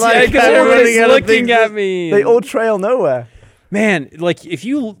 Because everybody's looking at me. They all trail nowhere. Man, like if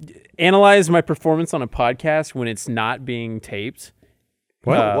you analyze my performance on a podcast when it's not being taped.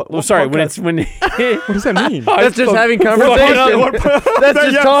 What sorry, podcast? when What does that mean? That's just having conversation. That's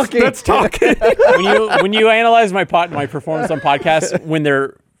just talking. That's talking. when you analyze my performance on podcasts when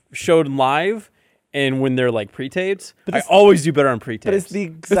they're showed live and when they're like pre-taped, I always do better on pre-taped. But it's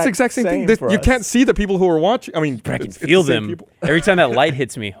the exact same thing. You can't see the people who are watching. I mean, I can feel them every time that light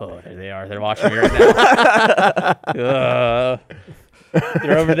hits me. Oh, there they are. They're watching me right now.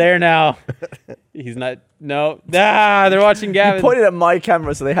 They're over there now. He's not. No. They're watching Gavin. You pointed at my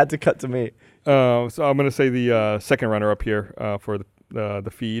camera, so they had to cut to me. So I'm going to say the second runner up here for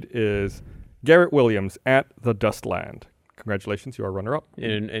the feed is Garrett Williams at the Dustland. Congratulations, you are runner up.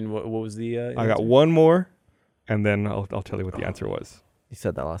 And what was the? I got one more, and then I'll tell you what the answer was. You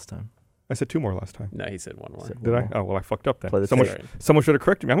said that last time. I said 2 more last time. No, he said one more. Did I? Oh well, I fucked up then. Play the Someone should have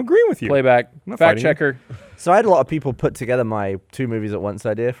corrected me. I'm agreeing with you. Playback. Fact checker. So I had a lot of people put together my 2 movies at once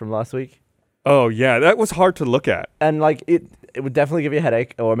idea from last week. Oh yeah, that was hard to look at. And like it would definitely give you a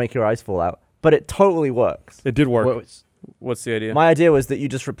headache or make your eyes fall out. But it totally works. It did work. What's the idea? My idea was that you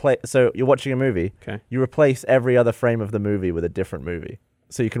just replace. So you're watching a movie. Okay. You replace every other frame of the movie with a different movie,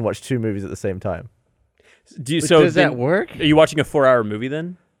 so you can watch 2 movies at the same time. Does that work? Are you watching a 4-hour movie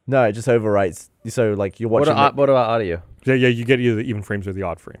then? No, it just overwrites. So like you're watching. What about audio? Yeah, you get either the even frames or the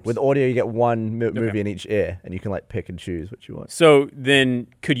odd frames. With audio, you get one movie in each ear, and you can like pick and choose what you want. So then,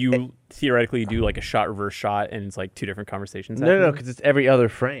 could you theoretically do like a shot reverse shot, and it's like 2 different conversations? No, because it's every other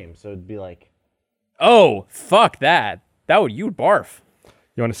frame, so it'd be like. Oh fuck that! You would barf.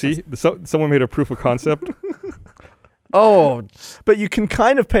 You want to see? Someone made a proof of concept. Oh, but you can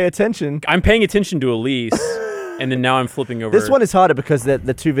kind of pay attention. I'm paying attention to Elise, and then now I'm flipping over. This one is harder because they're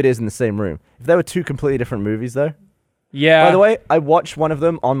 2 videos in the same room. If there were 2 completely different movies, though. Yeah. By the way, I watched one of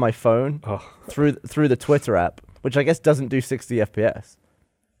them on my phone through the Twitter app, which I guess doesn't do 60 FPS.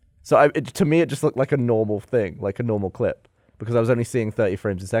 So to me, it just looked like a normal thing, like a normal clip, because I was only seeing 30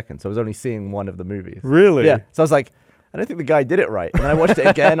 frames a second. So I was only seeing one of the movies. Really? Yeah. So I was like, I don't think the guy did it right. And then I watched it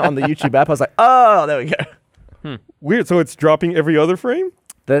again on the YouTube app. I was like, oh, there we go. Weird. So it's dropping every other frame?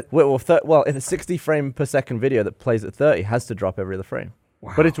 Well, if a 60 frame per second video that plays at 30 has to drop every other frame.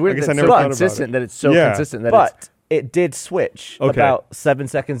 Wow. But it's weird that it's so consistent that it's so consistent that but it did switch about 7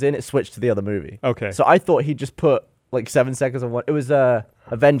 seconds in. It switched to the other movie. Okay. So I thought he just put like 7 seconds on one. It was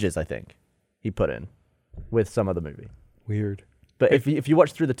Avengers, I think, he put in with some other movie. Weird. But if you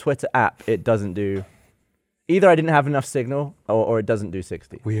watch through the Twitter app, it doesn't do. Either I didn't have enough signal, or it doesn't do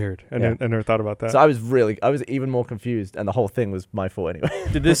 60. Weird. I never thought about that. So I was even more confused, and the whole thing was my fault anyway.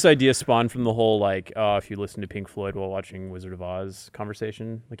 Did this idea spawn from the whole like, if you listen to Pink Floyd while watching Wizard of Oz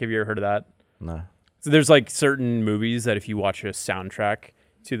conversation? Like, have you ever heard of that? No. So there's like certain movies that if you watch a soundtrack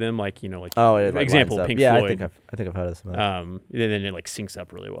to them, like like example Pink Floyd. Yeah, I think I've heard of some of that. Then it like syncs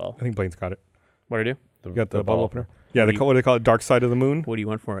up really well. I think Blaine's got it. What do I do? You got the bottle opener? Yeah, what do they call it? Dark Side of the Moon? What do you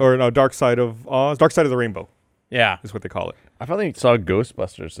want for it? Or no, Dark Side of Oz? Dark Side of the Rainbow. Yeah. Is what they call it. I finally saw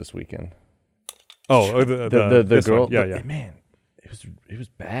Ghostbusters this weekend. Oh, the girl. One. Yeah. Man, it was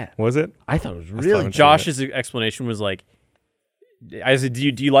bad. Was it? I thought it was really bad. Josh's explanation was like, I said, do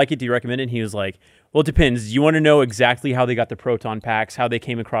you like it? Do you recommend it? And he was like, well, it depends. You want to know exactly how they got the proton packs, how they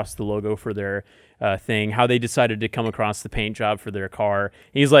came across the logo for their thing, how they decided to come across the paint job for their car.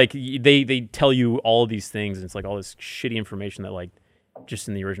 And he's like, they tell you all of these things, and it's like all this shitty information that like just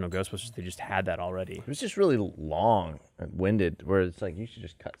in the original Ghostbusters, they just had that already. It was just really long and winded, where it's like, you should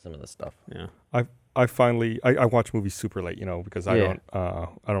just cut some of the stuff. Yeah. I watch movies super late, because I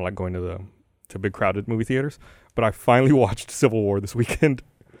don't like going to big crowded movie theaters. But I finally watched Civil War this weekend.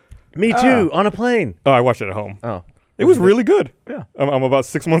 Me too, on a plane. Oh, I watched it at home. Oh. It was really good. Yeah. I'm about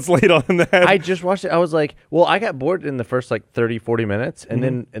 6 months late on that. I just watched it. I was like, well, I got bored in the first like 30, 40 minutes, and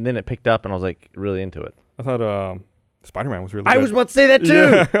then it picked up, and I was like really into it. I thought Spider-Man was really I good. was about to say that too.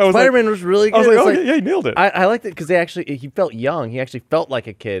 Yeah, Spider-Man was really good. I was like, It's oh, yeah, he nailed it. I liked it because he felt young. He actually felt like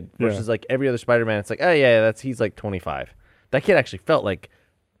a kid versus like every other Spider-Man. It's like, oh yeah, he's like 25. That kid actually felt like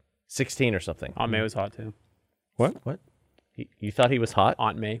 16 or something. Aunt May was hot too. What? You thought he was hot?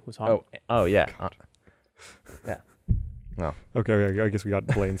 Aunt May was hot. Oh yeah. Yeah. No. Okay, I guess we got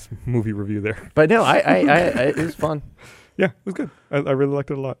Blaine's movie review there. But no, it was fun. Yeah, it was good. I really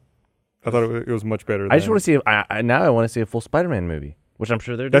liked it a lot. I thought it was much better. I just want to see. Now I want to see a full Spider-Man movie, which I'm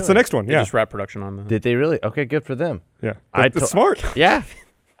sure they're doing. That's the next one. They Yeah. just wrapped production on that. Did they really? Okay, good for them. Yeah. It's smart. Yeah.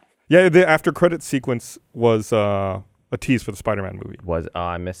 Yeah. The after credit sequence was a tease for the Spider-Man movie.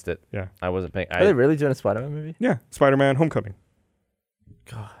 I missed it. Yeah. I wasn't paying. Are they really doing a Spider-Man movie? Yeah. Spider-Man: Homecoming.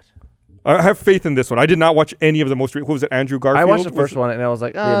 God. I have faith in this one. I did not watch any of the most. What was it? Andrew Garfield. I watched the first one and I was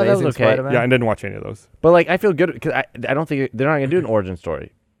like, oh, that was Amazing okay. Spider-Man? Yeah, and didn't watch any of those. But like, I feel good because I don't think they're not gonna do an origin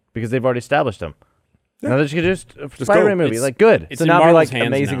story because they've already established him. Now they're just a Spider-Man go. movie, like good. It's So in now it'll be Marvel's like hands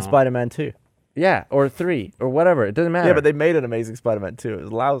Amazing now. Spider-Man 2. Yeah, or 3 or whatever. It doesn't matter. Yeah, but they made an Amazing Spider-Man 2. It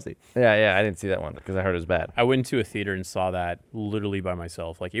was lousy. yeah. I didn't see that one because I heard it was bad. I went to a theater and saw that literally by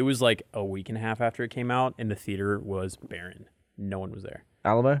myself. Like it was like a week and a half after it came out, and the theater was barren. No one was there.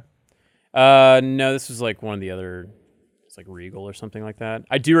 Alamo? No, this was like one of the other. It's like Regal or something like that.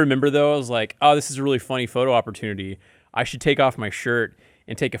 I do remember though. I was like, oh, this is a really funny photo opportunity. I should take off my shirt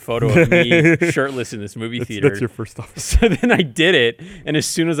and take a photo of me shirtless in this movie theater. That's your first thought. So then I did it, and as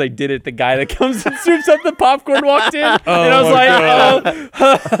soon as I did it, the guy that comes and swoops up the popcorn walked in, and I was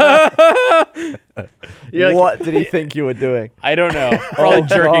like, What did he think you were doing? I don't know, probably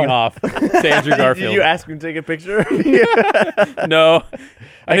jerking off to Andrew Garfield. Did you ask him to take a picture? No.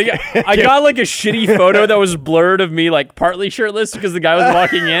 I think I got like a shitty photo that was blurred of me like partly shirtless because the guy was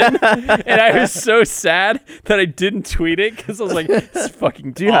walking in, and I was so sad that I didn't tweet it because I was like, "It's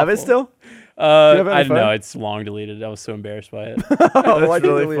fucking." Do you have it still? I have it on don't your know. phone? It's long deleted. I was so embarrassed by it. That's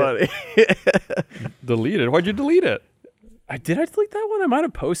really funny. Deleted. Why'd you delete it? I delete that one? I might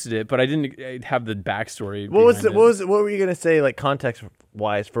have posted it, but I didn't have the backstory. What behind it. were you gonna say, like context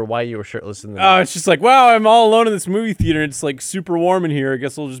wise, for why you were shirtless in the? Oh, it's just like, wow, I'm all alone in this movie theater. It's like super warm in here. I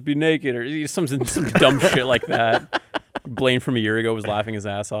guess I'll just be naked or some dumb shit like that. Blaine from a year ago was laughing his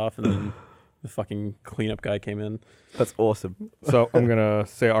ass off, and then the fucking cleanup guy came in. That's awesome. So I'm gonna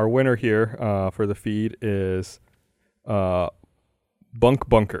say our winner here for the feed is Bunk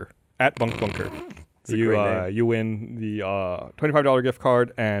Bunker at Bunk Bunker. a great name. You win the $25 gift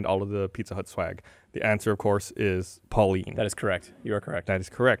card and all of the Pizza Hut swag. The answer, of course, is Pauline. That is correct. You are correct. That is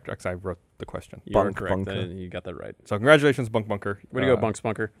correct, because I wrote the question. You are Bunk correct. Bunker. You got that right. So congratulations, Bunk Bunker. Way to go, Bunk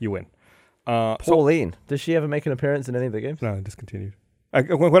Spunker. You win. Pauline. Does she ever make an appearance in any of the games? No, discontinued.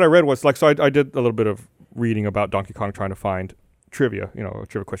 What I read was like, so I did a little bit of reading about Donkey Kong, trying to find trivia, a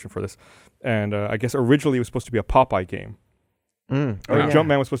trivia question for this. And I guess originally it was supposed to be a Popeye game.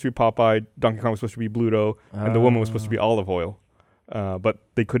 Jumpman was supposed to be Popeye, Donkey Kong was supposed to be Bluto, and the woman was supposed to be Olive Oil. But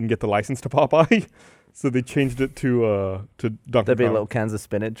they couldn't get the license to Popeye, so they changed it to Donkey There'd be Kong. little cans of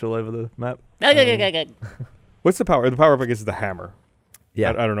spinach all over the map. What's the power? The power up, I guess, is the hammer. Yeah.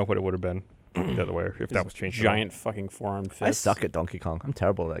 I don't know what it would have been the other way if that was changed. Giant fucking four-armed fist. I suck at Donkey Kong. I'm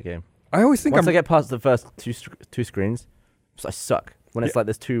terrible at that game. I always think Once I get past the first two screens, I suck. When it's like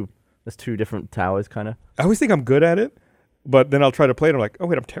there's two different towers, kind of. I always think I'm good at it, but then I'll try to play it. I'm like, oh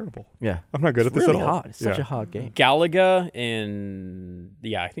wait, I'm terrible. Yeah. I'm not good at It's this really at all. hard. It's such a hard game. Galaga and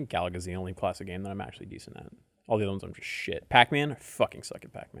I think Galaga's the only classic game that I'm actually decent at. All the other ones I'm just shit. Pac-Man, I fucking suck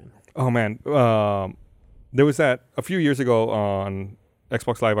at Pac-Man. Oh man, there was that a few years ago on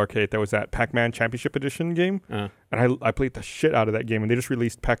Xbox Live Arcade. There was that Pac-Man Championship Edition game, and I played the shit out of that game. And they just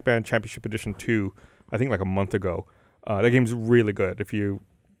released Pac-Man Championship Edition 2, I think like a month ago. That game's really good. If you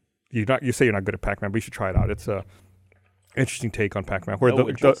say you're not good at Pac-Man, but you should try it out. It's a interesting take on Pac-Man, where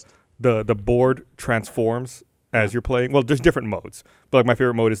the board transforms as you're playing. Well, there's different modes, but like my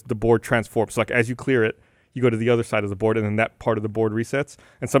favorite mode is the board transforms. So like as you clear it, you go to the other side of the board, and then that part of the board resets.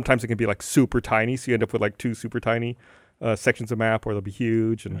 And sometimes it can be like super tiny, so you end up with like two super tiny sections of map, or they'll be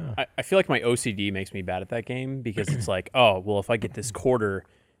huge. And I feel like my OCD makes me bad at that game because it's like, oh, well, if I get this quarter,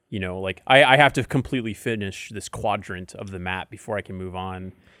 like I have to completely finish this quadrant of the map before I can move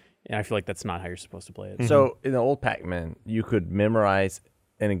on. And I feel like that's not how you're supposed to play it. So in the old Pac-Man, you could memorize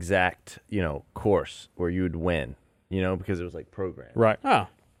an exact, course where you would win, because it was like programmed. right. Oh,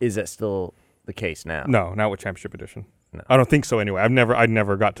 Is that still the case now? No, not with Championship Edition. No. I don't think so anyway. I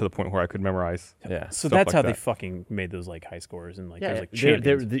never got to the point where I could memorize. Yeah. so Stuff that's like how that. they fucking made those like high scores and like Yeah, there's like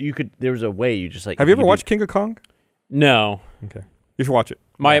there champions. there was a way you just like. Have you ever could watched King of Kong? No, Okay. You should watch it.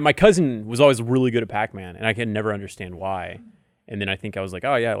 my cousin was always really good at Pac-Man, and I could never understand why. And then I think I was like,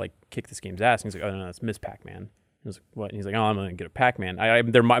 oh yeah, like kick this game's ass. And he's like, oh no, that's Miss Pac-Man. I was like, what? And he's like, oh, I'm gonna get a Pac-Man.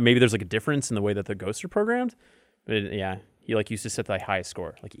 Maybe there's like a difference in the way that the ghosts are programmed, but he like used to set the highest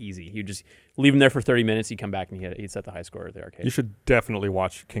score, like easy. He'd just leave him there for 30 minutes. He'd come back and he'd set the high score at the arcade. You should definitely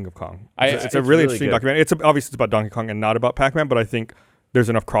watch King of Kong. It's a really really interesting good. documentary. Obviously it's about Donkey Kong and not about Pac-Man, but I think there's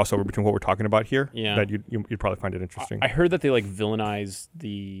enough crossover between what we're talking about here that you'd probably find it interesting. I heard that they like villainize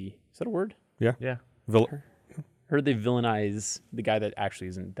the. Is that a word? Yeah. Heard they villainize the guy that actually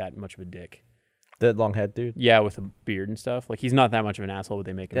isn't that much of a dick. The long head dude. Yeah, with a beard and stuff. Like he's not that much of an asshole, but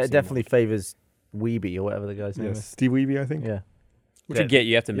they make him. That seem definitely like, favors Weeby or whatever the guy's name is. Steve Weeby, I think. Yeah. which you get.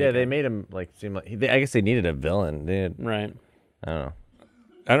 You have to make. Yeah, they made him like seem like. I guess they needed a villain. Right. I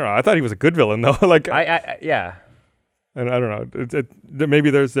don't know. I thought he was a good villain though. Like yeah. And I don't know. Maybe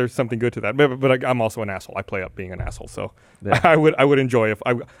there's something good to that. But I'm also an asshole. I play up being an asshole, so Yeah. I would enjoy if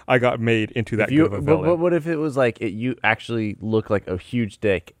I got made into that good of a villain. But what if it was like you actually look like a huge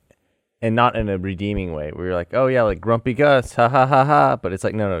dick, and not in a redeeming way, where you're like, oh yeah, like Grumpy Gus, ha ha ha ha. But it's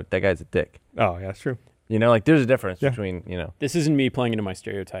like, no, that guy's a dick. Oh yeah, that's true. You know, like there's a difference between This isn't me playing into my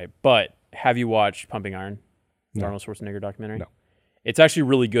stereotype, but have you watched Pumping Iron? The No. Arnold Schwarzenegger documentary? No. It's actually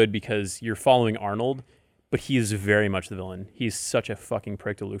really good because you're following Arnold, but he is very much the villain. He's such a fucking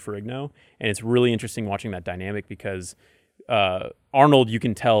prick to Lou Ferrigno, and it's really interesting watching that dynamic because Arnold, you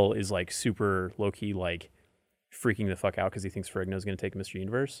can tell, is like super low-key, like freaking the fuck out because he thinks Ferrigno's going to take Mr.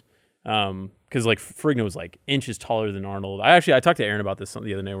 Universe. Because like Ferrigno was like inches taller than Arnold. I talked to Aaron about this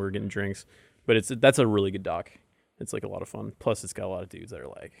the other night. We were getting drinks, but that's a really good doc. It's like a lot of fun. Plus, it's got a lot of dudes that are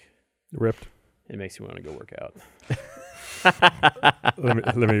like Ripped. It makes you want to go work out.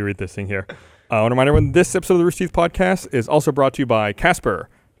 let me read this thing here. I want to remind everyone this episode of the Rooster Teeth Podcast is also brought to you by Casper.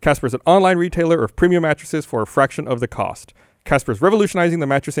 Casper is an online retailer of premium mattresses for a fraction of the cost. Casper is revolutionizing the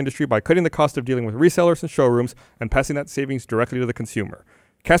mattress industry by cutting the cost of dealing with resellers and showrooms and passing that savings directly to the consumer.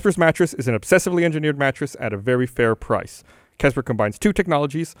 Casper's mattress is an obsessively engineered mattress at a very fair price. Casper combines two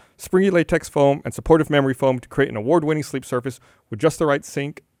technologies, springy latex foam and supportive memory foam, to create an award-winning sleep surface with just the right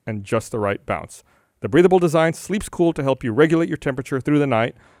sink and just the right bounce. The breathable design sleeps cool to help you regulate your temperature through the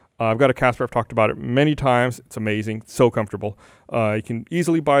night. I've got a Casper. I've talked about it many times. It's amazing. It's so comfortable. You can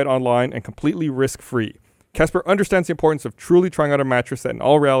easily buy it online and completely risk-free. Casper understands the importance of truly trying out a mattress that in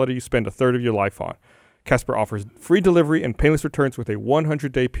all reality you spend a third of your life on. Casper offers free delivery and painless returns with a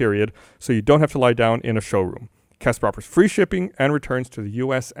 100-day period, so you don't have to lie down in a showroom. Casper offers free shipping and returns to the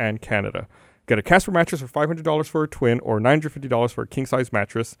U.S. and Canada. Get a Casper mattress for $500 for a twin or $950 for a king-size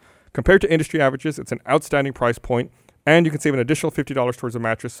mattress. Compared to industry averages, it's an outstanding price point, and you can save an additional $50 towards a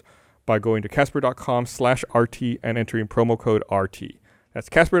mattress by going to casper.com/RT and entering promo code RT. That's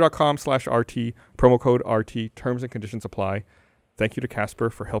casper.com/RT, promo code RT. Terms and conditions apply. Thank you to Casper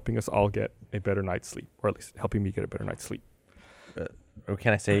for helping us all get a better night's sleep, or at least helping me get a better night's sleep. Or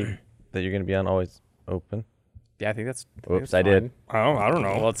can I say that you're going to be on Always Open? Yeah, I think that's. Oops, I did. I don't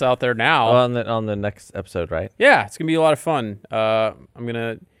know. Well, it's out there now. On the next episode, right? Yeah, it's gonna be a lot of fun. I'm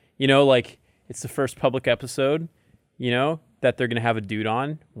gonna, like it's the first public episode, that they're gonna have a dude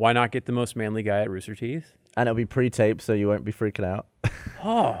on. Why not get the most manly guy at Rooster Teeth? And it'll be pre-taped, so you won't be freaking out.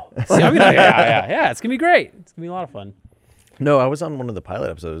 Oh, see, I'm gonna, yeah, it's gonna be great. It's gonna be a lot of fun. No, I was on one of the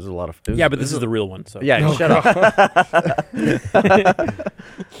pilot episodes. It was a lot of. But this is the real one. So Yeah, shut up.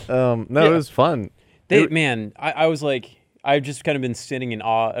 No, it was fun. I was like, I've just kind of been sitting in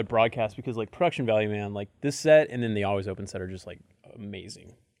awe at broadcast because like production value, man, like this set and then the Always Open set are just like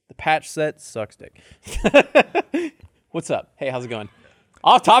amazing. The patch set sucks dick. What's up? Hey, how's it going?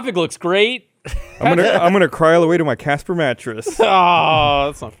 Off Topic looks great. I'm gonna cry all the way to my Casper mattress. Oh,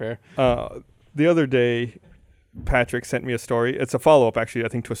 that's not fair. The other day, Patrick sent me a story. It's a follow-up, actually, I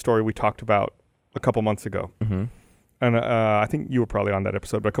think, to a story we talked about a couple months ago. Mm-hmm. And I think you were probably on that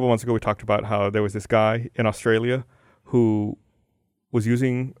episode, but a couple months ago we talked about how there was this guy in Australia who was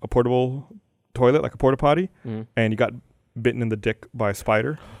using a portable toilet, like a porta potty, and he got bitten in the dick by a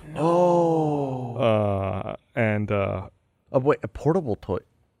spider. Oh. Wait, a portable toilet?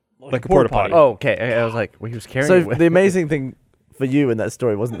 Like a porta potty. Oh, okay. I was like, he was carrying it So with the amazing thing for you in that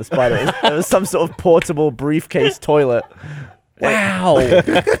story wasn't the spider. It was some sort of portable briefcase toilet. Wow.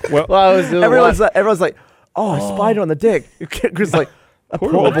 Everyone's like, oh, a spider on the dick. Chris like, a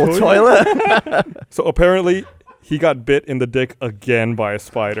portable toilet? So apparently he got bit in the dick again by a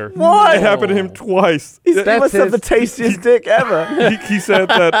spider. What? It happened to him twice. He must have the tastiest dick ever. He said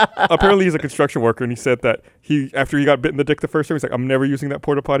that apparently he's a construction worker, and he said that after he got bit in the dick the first time, he's like, I'm never using that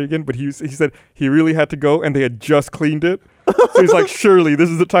porta potty again. But he said he really had to go, and they had just cleaned it. So he's like, surely this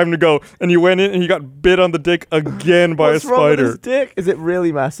is the time to go. And he went in and he got bit on the dick again by a spider. What's wrong with his dick? Is it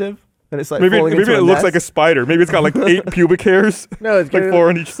really massive? And it's like maybe falling into it looks like a spider. Maybe it's got like 8 pubic hairs. No, it's like 4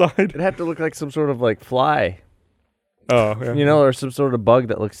 on each side. It'd have to look like some sort of like fly. Oh, yeah. You know, or some sort of bug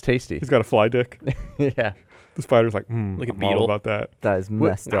that looks tasty. He's got a fly dick. Yeah. The spider's like, Like a I'm all beetle. about that. That is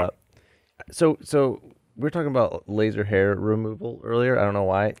messed up. So we were talking about laser hair removal earlier. I don't know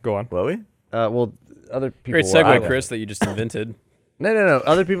why. Go on. Were we? Well, other people. Great were- segue, Chris, that you just invented. No.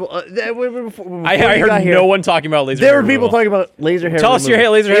 Other people. I heard no one talking about laser There hair were people removal. talking about laser hair. Tell us your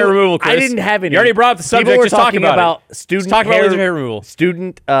laser hair removal, Chris. I didn't have any. You already brought up the subject. People were Just talk talking about it. student Just talk about hair, laser hair removal.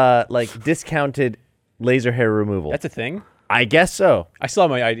 Student, like discounted laser hair removal. That's a thing? I guess so. I still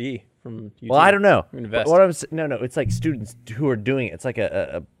have my ID from YouTube. Well, I don't know. I'm invest. What I was no. It's like students who are doing it. It's like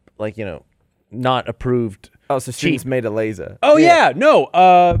a like not approved. Oh, so students made a laser. Oh, yeah. No.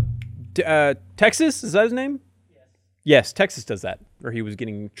 Texas? Is that his name? Yes, Texas does that. Or he was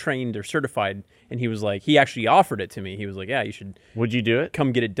getting trained or certified, and he was like, he actually offered it to me. He was like, yeah, you should Would you do it?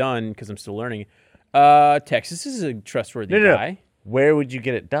 come get it done because I'm still learning. Texas is a trustworthy guy. Where would you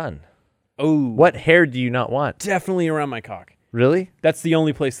get it done? Oh, What hair do you not want? definitely around my cock. Really? That's the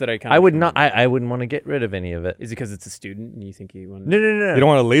only place that I kind of. I would not. I wouldn't want to get rid of any of it. Is it because it's a student and you think you want? No. You don't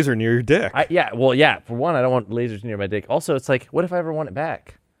want a laser near your dick. Yeah. For one, I don't want lasers near my dick. Also, it's like, what if I ever want it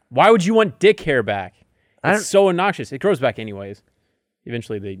back? Why would you want dick hair back? I It's don't- so obnoxious. It grows back anyways.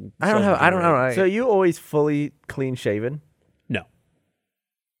 Eventually, they. I don't know. So you always fully clean shaven? No.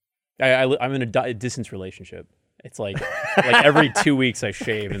 I'm in a distance relationship. It's like every 2 weeks I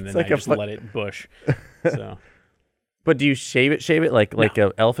shave and then like I a just fu- let it bush. So But do you shave it like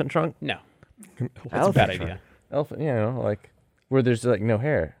a elephant trunk? no, that's a bad idea. Elephant, like where there's like no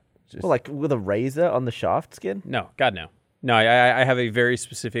hair. Just, Well, like with a razor on the shaft skin? No, God no. No, I have a very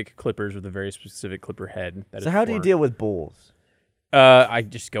specific clippers with a very specific clipper head. That So is how do you for- deal with balls? I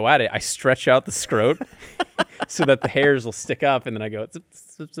just go at it. I stretch out the scrot so that the hairs will stick up, and then I go. Zip,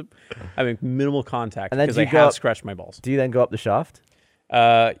 zip, zip. I make minimal contact And then because do I you go have up- scratched my balls. Do you then go up the shaft?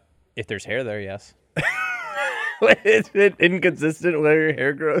 If there's hair there, yes. is it inconsistent where your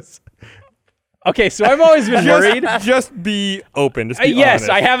hair grows? Okay, so I've always been worried. Just be open. Just be Yes,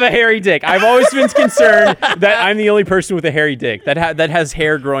 honest. I have a hairy dick. I've always been concerned that I'm the only person with a hairy dick that has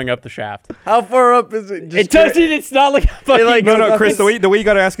hair growing up the shaft. How far up is it? It doesn't. It's not like a fucking. like No, Chris. The way you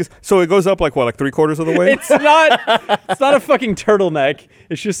gotta ask is, so it goes up like what, like 3/4 of the way? It's not. It's not a fucking turtleneck.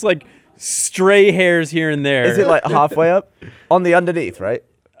 It's just like stray hairs here and there. Is it like halfway up? On the underneath, right?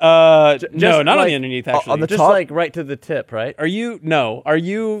 No, just not on like- the underneath. Actually, on the Just top? like right to the tip, right? Are you? No. Are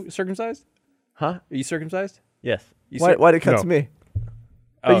you circumcised? Huh? Are you circumcised? Yes. You Why did it cut No. to me?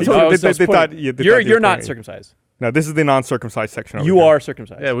 Oh, They- so they it's thought point- you- they thought you you're were not pointing. circumcised. No, this is the non-circumcised section. Over You here. are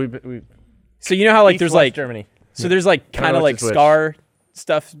circumcised. Yeah, we So you know how like there's East, like West Germany. so there's like know kind of which like is which. scar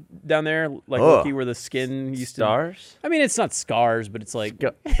stuff down there, like Ugh. Loki, where the skin used to. Stars? I mean, it's not scars, but it's like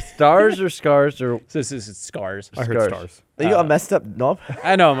Stars or scars or so this is scars. I heard stars. You got a messed up knob?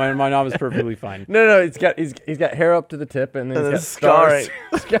 I know my knob is perfectly fine. no. He's got hair up to the tip and then And he's then got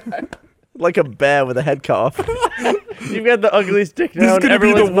scarring. stars. Like a bear with a head cut off. You've got the ugliest dick This now is in gonna be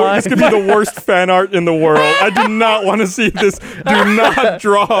the everyone's worst. This mind. could be the worst fan art in the world. I do not want to see this. Do not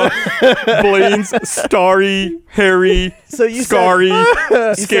draw Blaine's starry, hairy, So you scary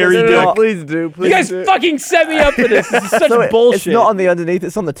said dick. not- Please do. Please You guys do. fucking set me up for this. This is such So bullshit. it's not on the underneath,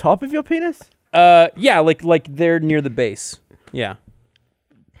 it's on the top of your penis? Yeah, like they're near the base. Yeah.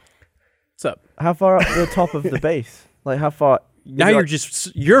 What's up? How far up the top of the base? Like how far? Now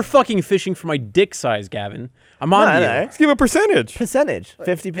you're fucking fishing for my dick size, Gavin. I'm on No, you. no. Let's give a percentage. Percentage?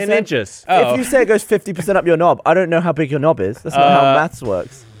 50%? In inches. Oh. If you say it goes 50% up your knob, I don't know how big your knob is. That's not how maths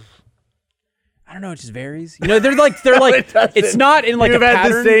works. I don't know. It just varies. You know, they're like it's not in like You've a had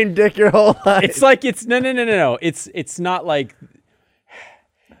pattern. the same dick your whole life. It's like it's no. It's not like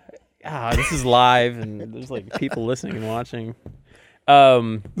this is live and there's like people listening and watching.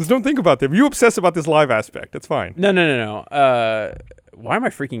 Just don't think about that. You obsess about this live aspect. That's fine. No. Why am I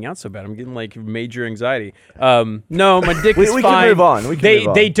freaking out so bad? I'm getting like major anxiety. No, my dick is We fine. can move on. We can move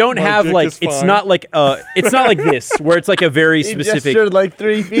on. They don't My have dick like is it's fine. not like it's not like this where it's like a very he specific. gestured like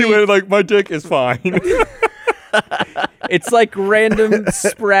 3 He feet. went like, my dick is fine. It's like random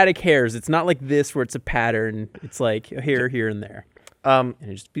sporadic hairs. It's not like this where it's a pattern. It's like here, and there. And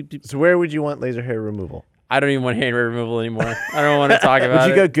it just beep, beep. So where would you want laser hair removal? I don't even want hair removal anymore. I don't want to talk about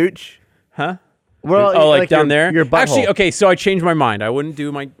Would you it. go gooch? Huh? Well, Oh, like down there? Your butthole. Actually, okay, so I changed my mind. I wouldn't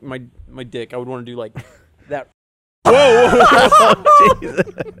do my dick. I would want to do like that.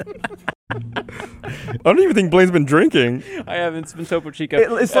 I don't even think Blaine's been drinking. I haven't. It's been Topo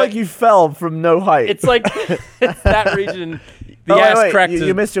Chico. It's like you fell from no height. It's like it's that region. The Oh, ass wait, crack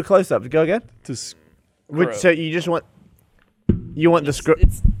you missed your close-up. Go again? to So you just want the screw.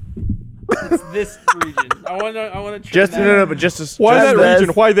 It's this region. I want to Just no, but just a Why Just that this.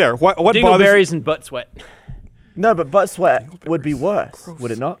 region? Why there? What bothers? Dingleberries and butt sweat. No, but butt sweat would be worse,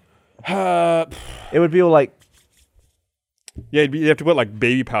 would it not? It would be all like. Yeah, you have to put like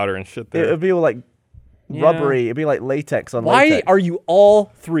baby powder and shit there. It would be all like rubbery. It'd be like latex on Why latex. are you all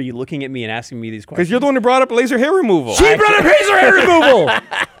three looking at me and asking me these questions? Because you're the one who brought up laser hair removal. She brought up laser hair removal!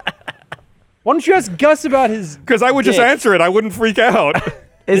 Why don't you ask Gus about his Because I would just answer it. I wouldn't freak out.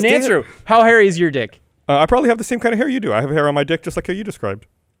 An answer. How hairy is your dick? I probably have the same kind of hair you do. I have hair on my dick just like how you described.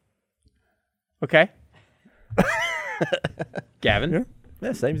 Okay. Gavin? Yeah. Yeah,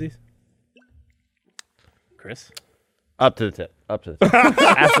 samesies. Chris? Up to the tip. Absolutely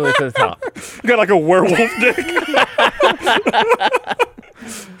to the top. You got like a werewolf dick.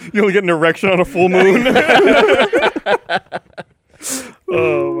 You only get an erection on a full moon.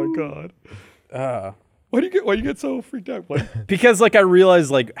 Oh my god. Why do you get so freaked out? Like, Because like I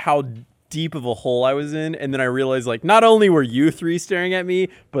realized like how deep of a hole I was in, and then I realized like not only were you three staring at me,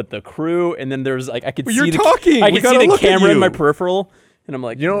 but the crew, and then there's like I could you're see talking. I We could see gotta the look at camera in my you. peripheral, and I'm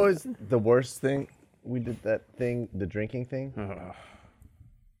like, You know what was the worst thing? We did that thing, the drinking thing.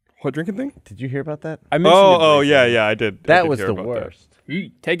 what drinking thing? Did you hear about that? I mentioned it Oh, briefly. yeah, I did. I That did was hear the about worst.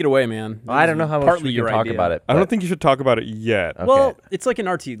 Take it away, man. I don't know how much Partly we can your talk idea. about it. I don't but think you should talk about it yet. Well, it's like an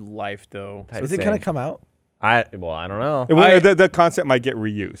RT life though. Type Is it thing. going to come out? I don't know. The concept might get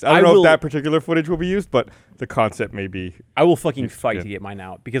reused. I don't know if that particular footage will be used, but the concept may be. I will fucking fight to get mine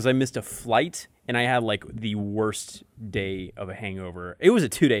out because I missed a flight and I had like the worst day of a hangover. It was a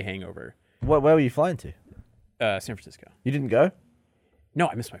 2-day hangover. Where were you flying to? San Francisco. You didn't go? No,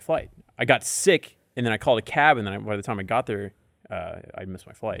 I missed my flight. I got sick and then I called a cab and then by the time I got there, I missed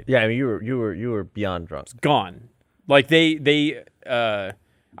my flight. Yeah, I mean, you were beyond drunk. Gone. Like they I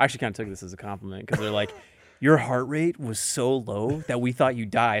actually kind of took this as a compliment because they're like, your heart rate was so low that we thought you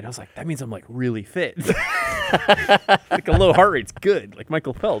died. I was like, that means I'm like really fit. Like a low heart rate's good, like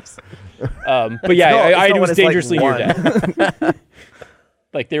Michael Phelps. But yeah, I was dangerously near death.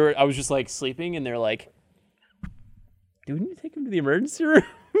 Like I was just like sleeping, and they're like, "Do we need to take him to the emergency room?"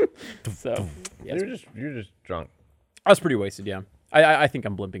 So yeah, You're just drunk. I was pretty wasted. Yeah, I think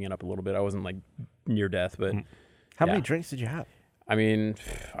I'm blimping it up a little bit. I wasn't like near death, but How many drinks did you have? I mean,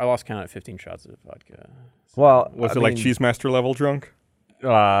 I lost count at 15 shots of vodka. Well, Was it like Cheesemaster level drunk?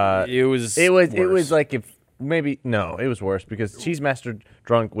 It was worse. Like if maybe no, it was worse because Cheesemaster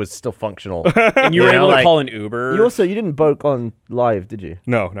drunk was still functional. And you were able to call an Uber. you didn't boke on live, did you?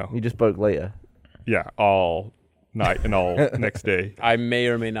 No. You just boke later. Yeah, all night and all next day. I may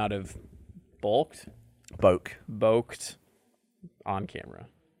or may not have boked on camera.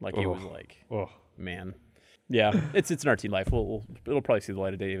 Like it was like, man. Yeah, it's an RT life. It'll probably see the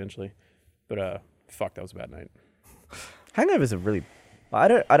light of day eventually. But fuck, that was a bad night. Hangovers are really. I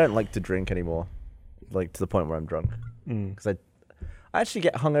don't like to drink anymore, like to the point where I'm drunk. Because I actually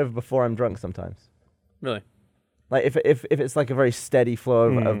get hungover before I'm drunk sometimes. Really? Like if it's like a very steady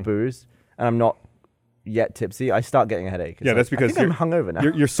flow of booze and I'm not yet tipsy, I start getting a headache. It's Yeah, like, that's because I think I'm hungover now.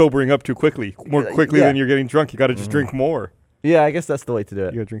 You're sobering up too quickly, more quickly than you're getting drunk. You got to just drink more. Yeah, I guess that's the way to do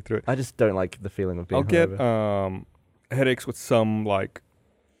it. You got to drink through it. I just don't like the feeling of being I'll get hungover. headaches with some like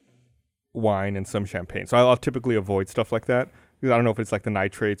wine and some champagne. So I'll typically avoid stuff like that. Because I don't know if it's like the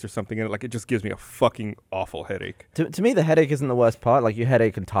nitrates or something in it. Like it just gives me a fucking awful headache. To me, the headache isn't the worst part. Like you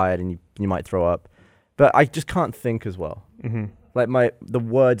headache and tired and you might throw up. But I just can't think as well. Mm-hmm. Like the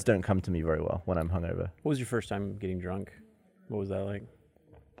words don't come to me very well when I'm hungover. What was your first time getting drunk? What was that like?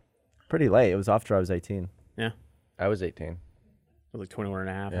 Pretty late. It was after I was 18. Yeah. I was 18. It was like 21 and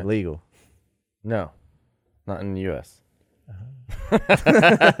a half. Yeah. Legal. No, not in the U.S.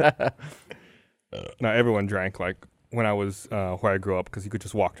 Now everyone drank like when I was where I grew up because you could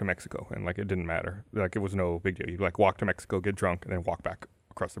just walk to Mexico and like it didn't matter. Like it was no big deal. You like walk to Mexico, get drunk, and then walk back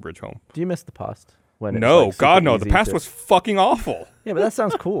across the bridge home. Do you miss the past? When it's, No, like, God super no. The easy past to- was fucking awful. Yeah, but that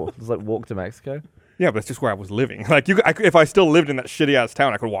sounds cool. Just like walk to Mexico. Yeah, but it's just where I was living. Like if I still lived in that shitty ass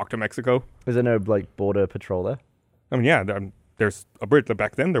town, I could walk to Mexico. Is there no like border patrol there? I mean, yeah, there's a bridge.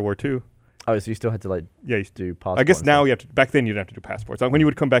 Back then there were too. Oh, so you still had to like Yeah, do passport. I guess and now stuff. you have to. Back then you didn't have to do passports. Like when you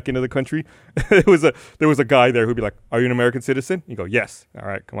would come back into the country, there was a guy there who'd be like, "Are you an American citizen?" You go, "Yes." All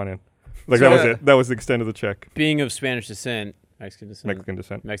right, come on in. Like that was it. That was the extent of the check. Being of Spanish descent, Mexican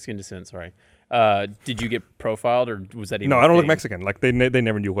descent. Sorry. Did you get profiled or was that even? No, a I don't look thing? Mexican. Like they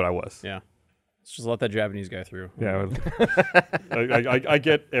never knew what I was. Yeah. Let's just let that Japanese guy through. Yeah, I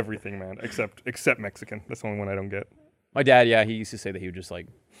get everything, man, except Mexican. That's the only one I don't get. My dad, yeah, he used to say that he would just like,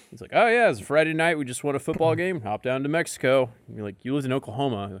 he's like, oh yeah, it's Friday night, we just won a football game, hop down to Mexico. And you're like, you lived in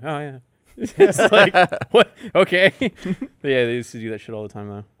Oklahoma. Like, oh yeah. It's like, what? Okay. But yeah, they used to do that shit all the time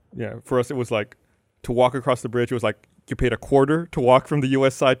though. Yeah, for us it was like to walk across the bridge. It was like you paid $0.25 to walk from the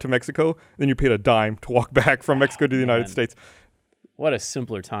U.S. side to Mexico, then you paid $0.10 to walk back from Mexico to the United States. What a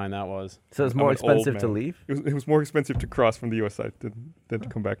simpler time that was. So it's more expensive to leave? It was more expensive to cross from the U.S. side than to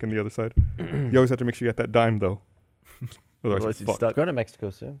come back on the other side. You always have to make sure you get that dime, though. Otherwise, you're stuck. Go to Mexico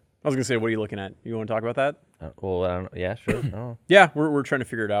soon. I was going to say, what are you looking at? You want to talk about that? Well, I don't know. Yeah, sure. No. Yeah, we're trying to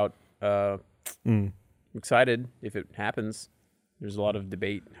figure it out. I'm excited if it happens. There's a lot of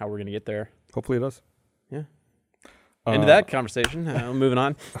debate how we're going to get there. Hopefully it does. Yeah. Into that conversation. Moving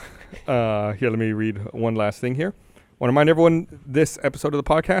on. Here, let me read one last thing here. Want to remind everyone this episode of the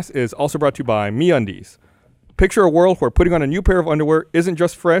podcast is also brought to you by MeUndies. Picture a world where putting on a new pair of underwear isn't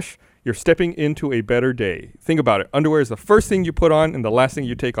just fresh, you're stepping into a better day. Think about it. Underwear is the first thing you put on and the last thing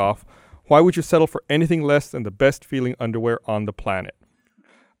you take off. Why would you settle for anything less than the best feeling underwear on the planet?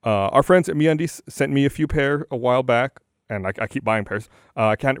 Our friends at MeUndies sent me a few pair a while back, and I keep buying pairs.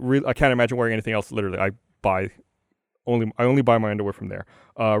 I can't imagine wearing anything else. Literally, I only buy my underwear from there.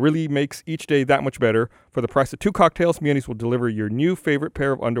 Really makes each day that much better. For the price of 2 cocktails, MeUndies will deliver your new favorite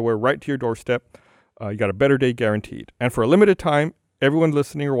pair of underwear right to your doorstep. You got a better day guaranteed. And for a limited time, everyone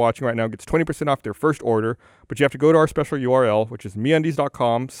listening or watching right now gets 20% off their first order, but you have to go to our special URL, which is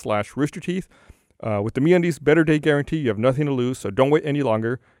MeUndies.com/roosterteeth. With the MeUndies Better Day Guarantee, you have nothing to lose, so don't wait any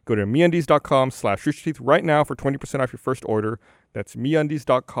longer. Go to MeUndies.com/roosterteeth right now for 20% off your first order. That's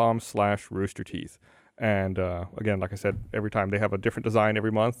MeUndies.com/roosterteeth. And again, like I said, every time they have a different design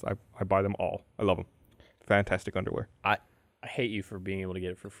every month, I buy them all. I love them. Fantastic underwear. I hate you for being able to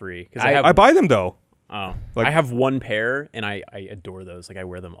get it for free. I buy them, though. Oh, I have one pair, and I adore those. Like, I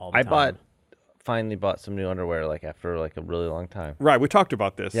wear them all the time. Finally bought some new underwear after a really long time. Right, we talked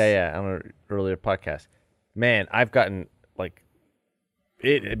about this. Yeah, on an earlier podcast. Man, I've gotten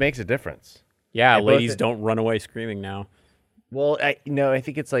it makes a difference. Yeah, ladies don't run away screaming now. Well, I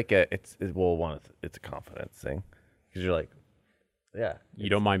think it's it's a confidence thing because you're you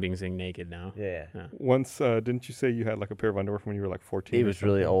don't mind being seen naked now. Yeah. Once, didn't you say you had a pair of underwear from when you were 14? It was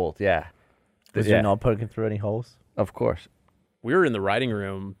really old. Yeah. Was you not poking through any holes? Of course. We were in the writing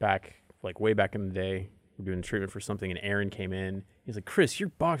room way back in the day. We're doing treatment for something, and Aaron came in. He's like, "Chris, your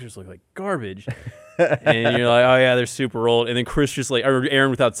boxers look like garbage." And you're like, "Oh yeah, they're super old." And then Chris or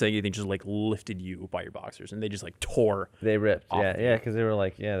Aaron, without saying anything, just lifted you by your boxers, and they just tore. They ripped. Yeah, because they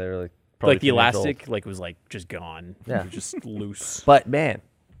were probably the elastic was just gone. Yeah, it was just loose. But man,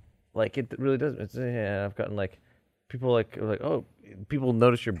 it really does. I've gotten people oh, people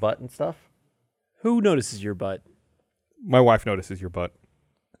notice your butt and stuff. Who notices your butt? My wife notices your butt.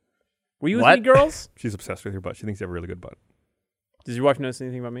 Were you with me, girls? She's obsessed with your butt. She thinks you have a really good butt. Does your wife notice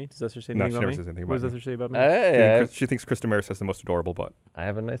anything about me? Does Esther say anything about me? No, she never says anything about me. What does Esther say about me? She thinks Chris Damaris has the most adorable butt. I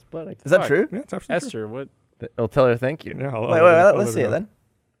have a nice butt. Is that true? Yeah, it's absolutely Esther, what? I'll tell her thank you. Yeah, wait, let's see it then.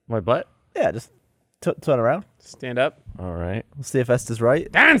 My butt? Yeah, just turn around. Stand up. All right. We'll see if Esther's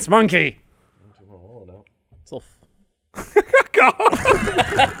right. Dance, monkey! It's all God!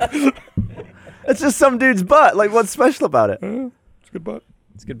 It's just some dude's butt. What's special about it? It's a good butt.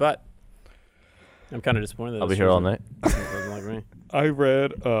 It's a good butt. I'm kind of disappointed. I'll be here all night. Doesn't like me. I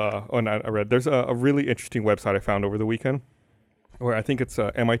read. There's a really interesting website I found over the weekend, where I think it's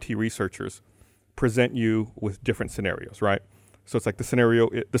MIT researchers present you with different scenarios, right? So it's the scenario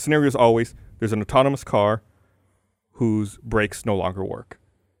is always there's an autonomous car whose brakes no longer work,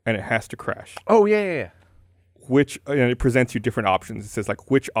 and it has to crash. Oh yeah. And it presents you different options. It says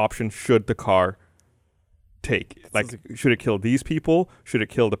which option should the car take? Should it kill these people? Should it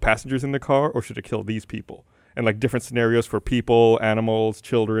kill the passengers in the car? Or should it kill these people? And different scenarios for people, animals,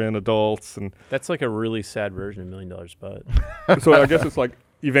 children, adults. And that's a really sad version of $1 Million Butt. So I guess it's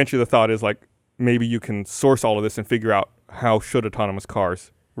eventually the thought is maybe you can source all of this and figure out how should autonomous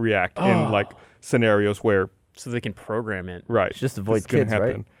cars react in scenarios where. So they can program it. Right. Just avoid kids,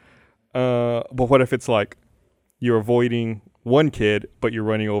 right? But what if it's you're avoiding one kid, but you're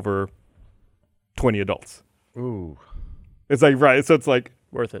running over 20 adults? Ooh. It's right. So it's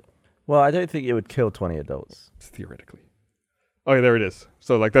worth it. Well, I don't think it would kill 20 adults. Theoretically. Oh, yeah, there it is.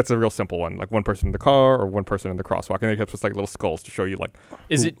 So that's a real simple one. One person in the car or one person in the crosswalk. And it has just little skulls to show you who would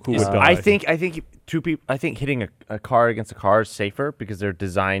die. I think two people. I think hitting a car against a car is safer because they're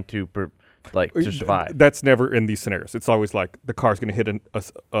designed to to survive. That's never in these scenarios. It's always the car's going to hit an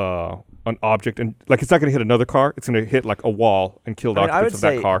object, and it's not going to hit another car. It's going to hit a wall and kill the occupants of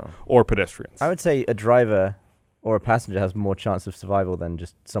that car or pedestrians. I would say a driver or a passenger has more chance of survival than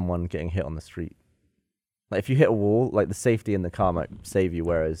just someone getting hit on the street. If you hit a wall, the safety in the car might save you,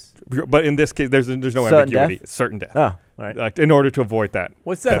 whereas... But in this case, there's no ambiguity. It's certain death. Oh, right. In order to avoid that.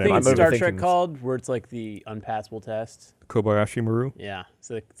 What's that thing in Star Trek called, where it's the unpassable test? Kobayashi Maru? Yeah.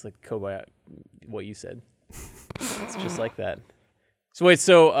 So it's Kobayashi, what you said. It's just like that. So wait,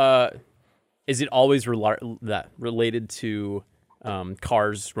 is it always related to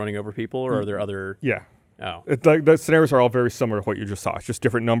cars running over people, or are there other? Yeah. Oh. It's like the scenarios are all very similar to what you just saw. It's just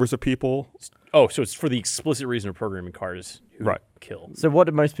different numbers of people. Oh, so it's for the explicit reason of programming cars who kill. So what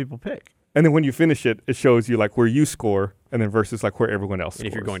do most people pick? And then when you finish it, it shows you like where you score, and then versus like where everyone else And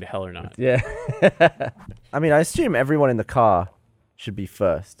scores. if you're going to hell or not. Yeah. I mean, I assume everyone in the car should be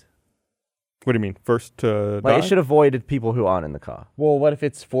first. What do you mean? First to Like, die? it should avoid people who aren't in the car. Well, what if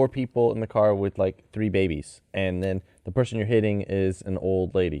it's 4 people in the car with like 3 babies, and then the person you're hitting is an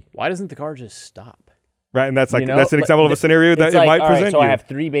old lady? Why doesn't the car just stop? Right, and that's like You know, that's an like, example of a scenario that It's it like, might all right, present so you. I have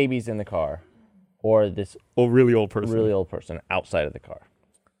 3 babies in the car, or this really old person. really old person outside of the car.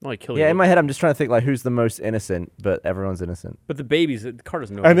 Like kill Yeah, you. in my head, I'm just trying to think like who's the most innocent, but everyone's innocent. But the babies, the car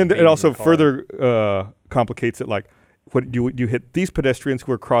doesn't know. And then there's it babies also in the car. further complicates it. Like, what do you hit these pedestrians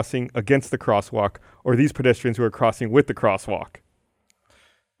who are crossing against the crosswalk, or these pedestrians who are crossing with the crosswalk?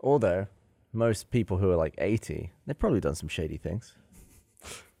 Although, most people who are like 80, they've probably done some shady things.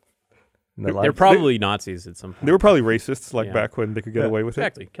 in their They're lives. probably Nazis at some point. They were probably racists, like Yeah. back when they could get away with it.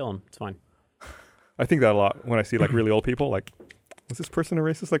 Exactly. Kill them. It's fine. I think that a lot when I see like really old people. Like, was this person a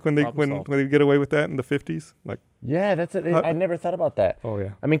racist? Like when they Problem when solved. they get away with that in the 50s? Like, Yeah, that's it. I never thought about that. oh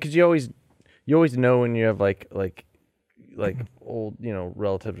yeah. I mean, because you always know when you have like old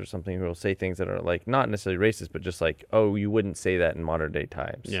relatives or something who will say things that are like not necessarily racist, but just like, oh, you wouldn't say that in modern day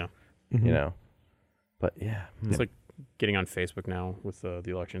times. Yeah. You know. But yeah, It's like getting on Facebook now with the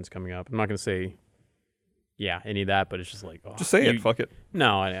elections coming up. I'm not going to say, any of that, but it's just like, oh, Just say it. Fuck it.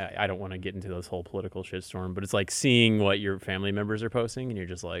 No, I don't want to get into this whole political shitstorm, but it's like seeing what your family members are posting, and you're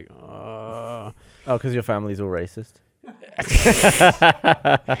just like, Oh, because your family's all racist.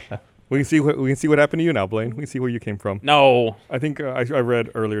 We can see what happened to you now, Blaine. We can see where you came from. no. I think I read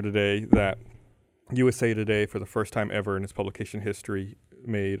earlier today that USA Today, for the first time ever in its publication history,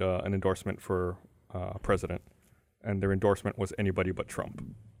 made an endorsement for president, and their endorsement was anybody but Trump.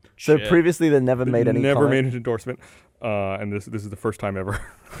 So Shit. previously, they never made any Never comment? made an endorsement, and this is the first time ever.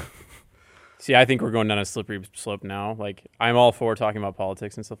 See, I think we're going down a slippery slope now. Like, I'm all for talking about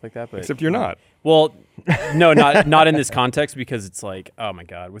politics and stuff like that, but Except you're not. well, no, not in this context, because it's like, oh my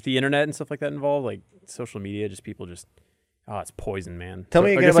god, with the internet and stuff like that involved, like social media, it's poison, man. tell me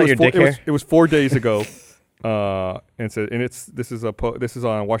I again guess about your dick hair. it was 4 days ago, and this is on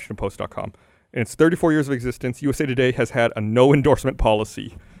WashingtonPost.com. In its 34 years of existence, USA Today has had a no endorsement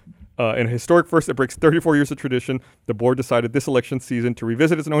policy. In a historic first that breaks 34 years of tradition, the board decided this election season to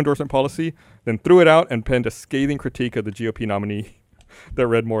revisit its no endorsement policy, then threw it out and penned a scathing critique of the GOP nominee that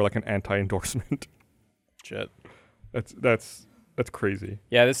read more like an anti-endorsement. Shit. That's crazy.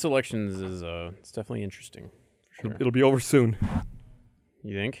 Yeah, this election is it's definitely interesting. For sure. It'll be over soon.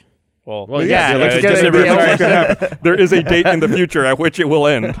 You think? Well, The yeah, election's it's gonna gonna be never over. gonna happen. There is a date in the future at which it will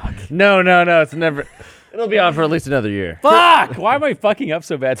end. No, it's never. It'll be on for at least another year. fuck! Why am I fucking up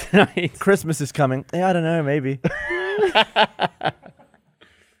so bad tonight? Christmas is coming. Yeah, I don't know, maybe.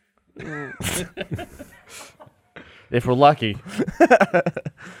 If we're lucky.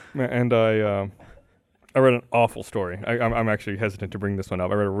 And I read an awful story. I'm actually hesitant to bring this one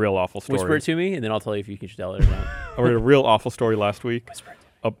up. I read a real awful story. Whisper it to me, and then I'll tell you if you can tell it or not. I read a real awful story last week. Whisper it.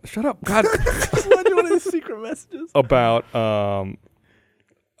 Shut up, God. Why do you want these secret messages? About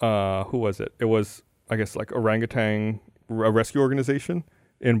who was it? It was, I guess, like a rescue organization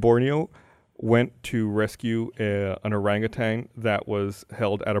in Borneo went to rescue an orangutan that was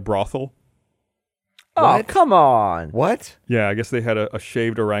held at a brothel. Oh, come on. What? Yeah, I guess they had a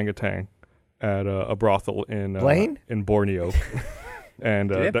shaved orangutan at a brothel in Blaine? in Borneo. And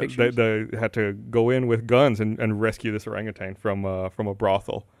Do they have pictures? they had to go in with guns and rescue this orangutan from a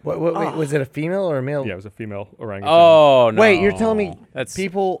brothel. Wait, was it a female or a male? Yeah, it was a female orangutan. Oh no! Wait, you're telling me that's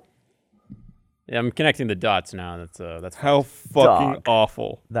people? Yeah, I'm connecting the dots now. That's How fucking Dog.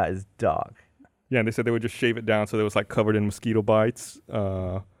 awful. That is dark. Yeah, and they said they would just shave it down so that it was like covered in mosquito bites.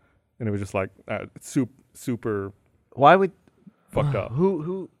 And it was just like super Why would fucked up.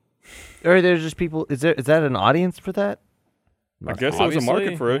 who? Or there's just people? Is that an audience for that? I guess there was a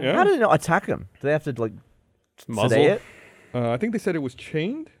market Obviously. for it, How yeah. did it not attack him? Do they have to like muzzle. sedate it? I think they said it was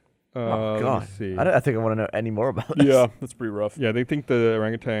chained. Oh Let me God! see. I think I want to know any more about this. Yeah. That's pretty rough. Yeah, they think the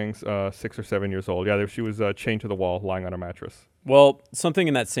orangutan's 6 or 7 years old. Yeah, she was chained to the wall, lying on a mattress. Well, something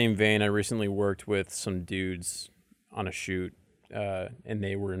in that same vein, I recently worked with some dudes on a shoot, and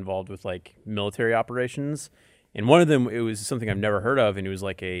they were involved with like military operations. And one of them, it was something I've never heard of, and it was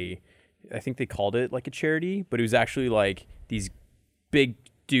like I think they called it like a charity, but it was actually like these big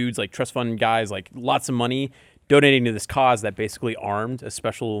dudes, like trust fund guys, like lots of money, donating to this cause that basically armed a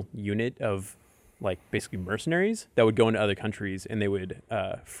special unit of like basically mercenaries that would go into other countries and they would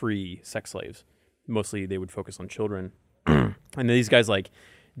free sex slaves. Mostly they would focus on children. And these guys like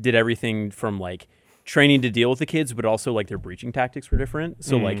did everything from like training to deal with the kids, but also like their breaching tactics were different.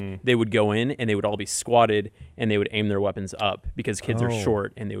 So like they would go in and they would all be squatted and they would aim their weapons up because kids are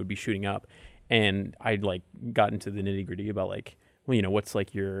short and they would be shooting up. And I'd like got into the nitty gritty about like, well, you know, what's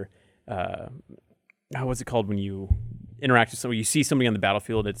like your, what's it called when you interact with somebody, you see somebody on the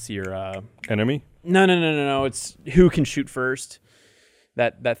battlefield, it's your, enemy? No. It's who can shoot first.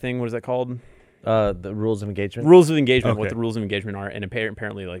 That thing, what is that called? The rules of engagement. Rules of engagement. Okay. What the rules of engagement are, and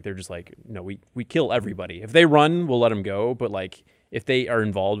apparently, like they're just like, no, we kill everybody. If they run, we'll let them go. But like, if they are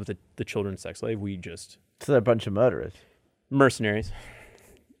involved with the children's sex slave, we just So they're a bunch of murderers. mercenaries.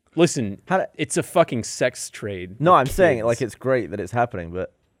 Listen, it's a fucking sex trade. No, I'm kids. saying like it's great that it's happening,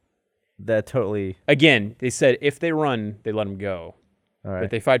 but they're totally. Again, they said if they run, they let them go. All right. But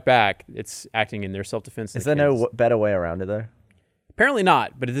if they fight back, it's acting in their self-defense. Is there no better way around it though? Apparently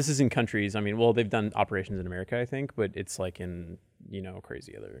not, but this is in countries. I mean, well, they've done operations in America, I think, but it's like in, you know,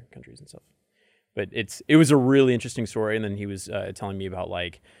 crazy other countries and stuff. But it was a really interesting story. And then he was telling me about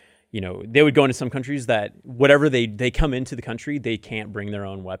like, you know, they would go into some countries that whatever they come into the country, they can't bring their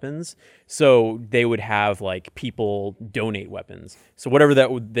own weapons. So they would have like people donate weapons. So whatever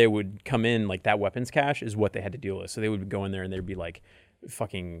they would come in, like that weapons cache is what they had to deal with. So they would go in there and there'd be like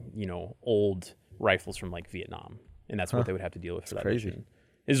fucking, you know, old rifles from like Vietnam. And that's what they would have to deal with for that crazy. mission.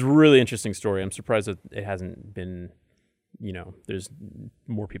 It's a really interesting story. I'm surprised that it hasn't been, you know, there's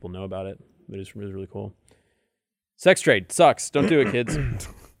more people know about it. But it's really cool. Sex trade sucks. Don't do it, kids.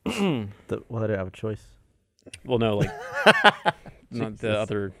 Well, they don't have a choice. Well, no, like not the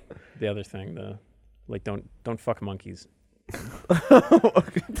other thing. The like don't fuck monkeys.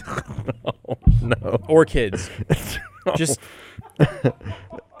 No. Or kids. Just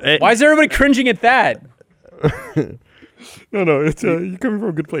why is everybody cringing at that? No, it's you're coming from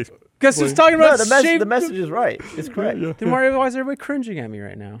a good place. Gus was talking about The message is right. It's correct. Yeah. Then why is everybody cringing at me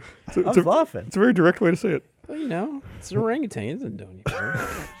right now? I was laughing. It's a very direct way to say it. Well, you know, it's an orangutan. It doesn't do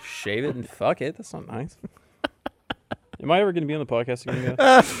anything. Shave it and fuck it. That's not nice. Am I ever going to be on the podcast again,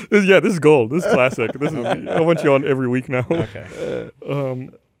 guys? Yeah, this is gold. This is classic. I want you on every week now. Okay.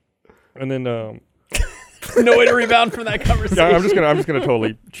 And then No way to rebound from that conversation. yeah, I'm just gonna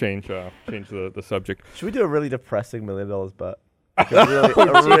totally change the subject. Should we do a really depressing $1 million bet? Like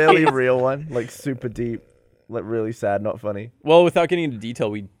a really real one, like super deep, like really sad, not funny. Well, without getting into detail,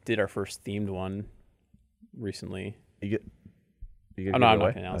 we did our first themed one recently. You get I'm not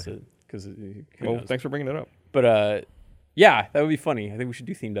going to announce it because Well, thanks for bringing it up. But yeah, that would be funny. I think we should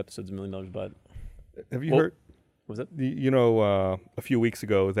do themed episodes of $1 Million But Have you heard? What was that? You know, a few weeks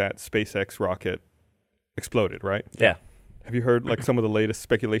ago that SpaceX rocket exploded, right? Yeah. Have you heard like some of the latest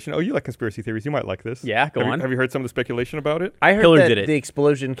speculation? Oh, you like conspiracy theories? You might like this. Yeah, go on. Have you heard some of the speculation about it? I heard Hillary that did it. the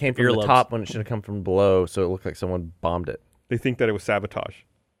explosion came from Earlobes. the top when it should have come from below, so it looked like someone bombed it. They think that it was sabotage,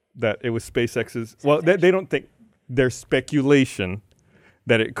 that it was SpaceX's. Well, they don't think. There's speculation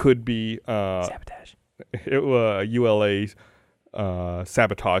that it could be Sabotage. ULA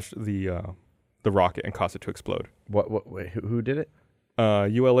sabotaged the rocket and caused it to explode. Wait, who did it?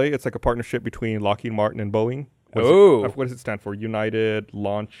 ULA, it's like a partnership between Lockheed Martin and Boeing. What does it stand for? United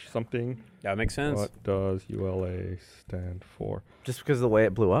Launch something? That makes sense. What does ULA stand for? Just because of the way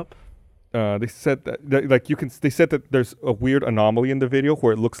it blew up. They said that They said that there's a weird anomaly in the video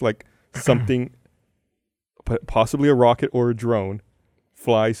where it looks like something, possibly a rocket or a drone,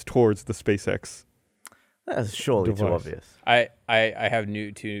 flies towards the SpaceX. That's surely too Device. obvious. I have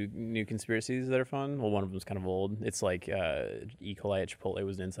two new conspiracies that are fun. Well, one of them's kind of old. It's like E. coli at Chipotle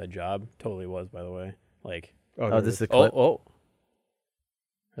was an inside job. Totally was, by the way. Like, Oh, this is a clip. are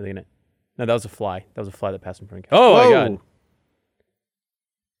they gonna? No, that was a fly. That was a fly that passed in front of me. Oh my god.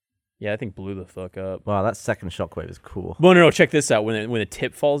 Yeah, I think blew the fuck up. Wow, that second shockwave is cool. Well, no, check this out. When the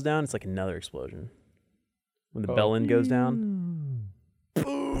tip falls down, it's like another explosion. When the bell end goes down.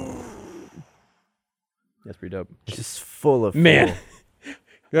 That's pretty dope. It's just full of Man.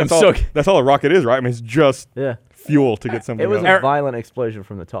 That's I'm all. so- That's all a rocket is, right? I mean, it's just Yeah. fuel to get something. It was up. a violent explosion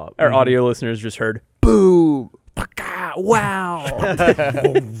from the top. Our audio listeners just heard boom, wow.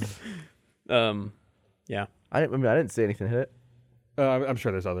 Yeah. I didn't see anything hit it. I'm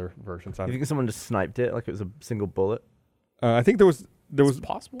sure there's other versions. You think someone just sniped it like it was a single bullet? I think there was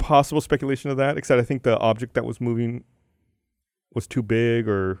Possible. possible speculation of that. Except I think the object that was moving was too big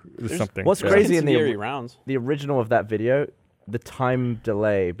or something. What's crazy in Incendiary rounds. the original of that video, the time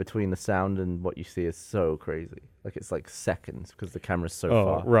delay between the sound and what you see is so crazy. Like it's like seconds because the camera's so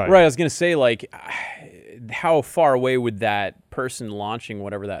far. Right. Right. I was gonna say, how far away would that person launching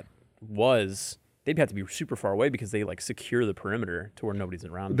whatever that was they'd have to be super far away because they like secure the perimeter to where nobody's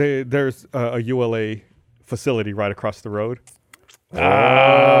around. There's a ULA facility right across the road.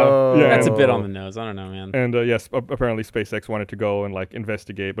 Yeah, that's a bit Oh. on the nose. I don't know, man. And yes, apparently SpaceX wanted to go and like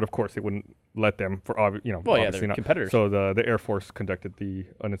investigate, but of course they wouldn't let them for Well, yeah, obviously they're not. competitors. So the Air Force conducted an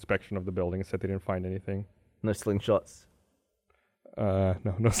inspection of the building and said they didn't find anything. No slingshots. No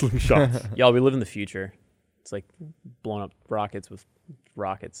slingshots. Y'all, we live in the future. It's like blowing up rockets with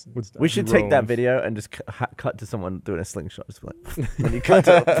rockets. And stuff. We should take that drones. video and just cut to someone doing a slingshot. Just like, when you cut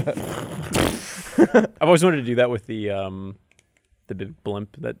it up. I've always wanted to do that with the big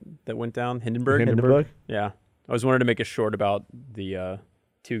blimp that went down, Hindenburg. Hindenburg? Yeah, I always wanted to make a short about the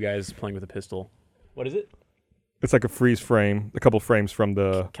two guys playing with a pistol. What is it? It's like a freeze frame, a couple frames from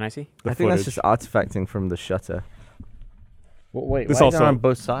the. Can I see? I think that's just artifacting from the shutter. Well, wait, This why is it also on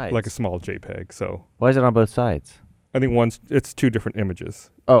both sides? like a small JPEG. So Why is it on both sides? I think it's two different images.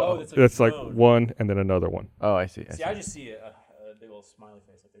 Oh, It's like one and then another one. oh, I see. I just see a big old smiley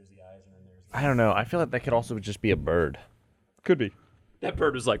face. Like there's the eyes and then there's. I don't know. I feel like that could also just be a bird. Could be. That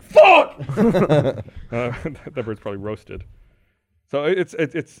bird was like, "Fuck!" That bird's probably roasted. So it's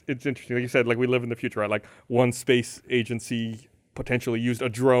interesting. Like you said, like we live in the future, right? Like one space agency potentially used a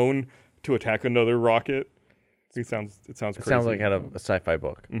drone to attack another rocket. It sounds crazy. It sounds like out of a sci-fi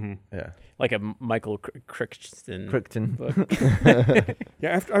book. Mm-hmm. Yeah. Like a Michael Crichton. Crichton. Yeah,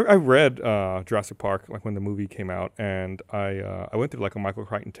 after I read Jurassic Park, like when the movie came out, and I went through like a Michael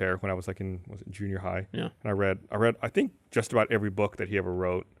Crichton tear when I was like in junior high. Yeah. And I read I think just about every book that he ever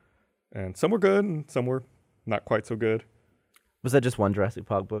wrote, and some were good and some were not quite so good. Was that just one Jurassic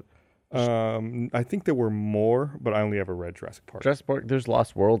Park book? I think there were more, but I only ever read Jurassic Park. Jurassic Park. There's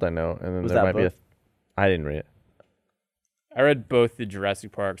Lost World, I know, and then Was there that might book? I didn't read it. I read both the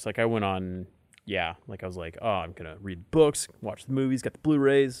Jurassic Parks. Like I went on, like I was like, oh, I'm gonna read books, watch the movies, got the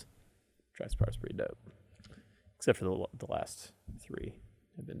Blu-rays. Jurassic Park's pretty dope, except for the last three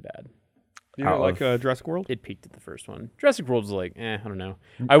have been bad. Do you like Jurassic World? It peaked at the first one. Jurassic World was like, I don't know.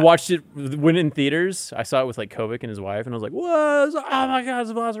 I watched it when in theaters. I saw it with like Kovic and his wife, and I was like, "What? Oh my god, it's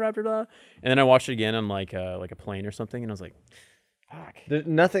a Velociraptor!" Blah. And then I watched it again on like a plane or something, and I was like, "Fuck."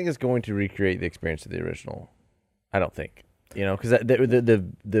 Nothing is going to recreate the experience of the original. I don't think. You know, because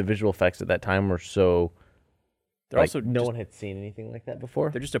the visual effects at that time were so. They're like, also no one had seen anything like that before.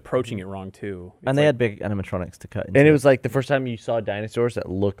 They're just approaching it wrong too. And they had big animatronics to cut into. And it was like the first time you saw dinosaurs that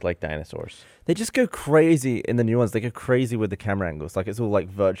looked like dinosaurs. They just go crazy in the new ones. They go crazy with the camera angles. Like it's all like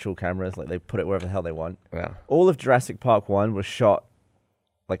virtual cameras. Like they put it wherever the hell they want. Yeah. All of Jurassic Park 1 was shot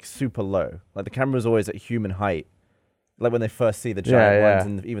like super low. Like the camera was always at human height. Like when they first see the giant ones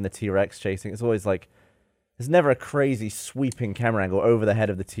and even the T-Rex chasing, it's always like there's never a crazy sweeping camera angle over the head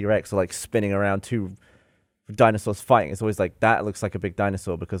of the T-Rex or like spinning around two dinosaurs fighting. It's always like that looks like a big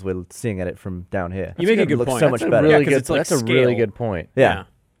dinosaur because we're seeing at it from down here. You make a good looks point. so That's much a better. really good- it's like That's a really scale. good point. Yeah.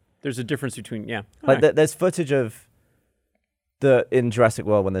 There's a difference between Like Alright. there's footage of in Jurassic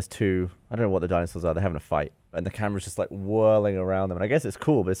World when there's two, I don't know what the dinosaurs are, they're having a fight and the camera's just like whirling around them. And I guess it's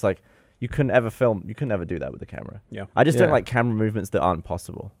cool, but it's like you couldn't ever do that with the camera. Yeah. I just don't Yeah. like camera movements that aren't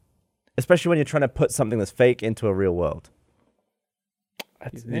possible. Especially when you're trying to put something that's fake into a real world.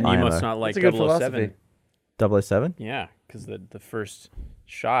 Then I you know. must not like That's a good 007. philosophy. 007? Yeah, because the first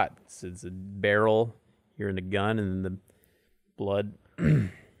shot, it's a barrel, you're in the gun, and then the blood.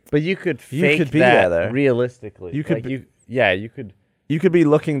 But you could You fake could be that there, though. realistically. You could Like, be- you could. You could be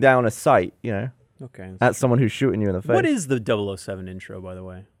looking down a sight, you know, Okay. at someone who's shooting you in the face. What is the 007 intro, by the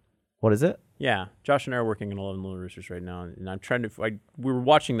way? What is it? Yeah, Josh and I are working on 11 Little Roosters right now, and I'm trying to. We were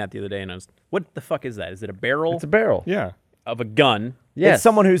watching that the other day, and I was, what the fuck is that? Is it a barrel It's a barrel. Yeah. of a gun? Yes. It's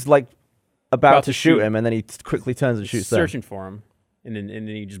someone who's like about to shoot shoot. him and then he quickly turns and shoots them. Searching for him, and then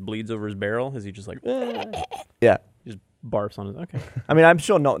he just bleeds over his barrel. Is he just like Yeah. just barfs on his? Okay. I mean, I'm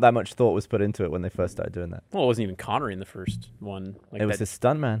sure not that much thought was put into it when they first started doing that. Well, it wasn't even Connery in the first one. Like It was that, his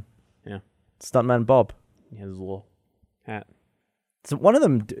stuntman. Yeah. Stuntman Bob. He has his little hat. So one of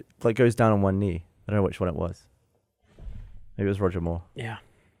them like goes down on one knee. I don't know which one it was. Maybe it was Roger Moore. Yeah,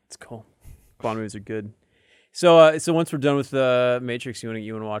 it's cool. Bond movies are good. So once we're done with the Matrix, you want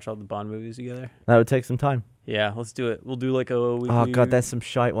to watch all the Bond movies together? That would take some time. Yeah, let's do it. We'll do like a weekly. Oh god, there's some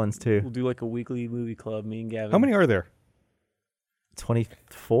shite ones too. We'll do like a weekly movie club. Me and Gavin. How many are there?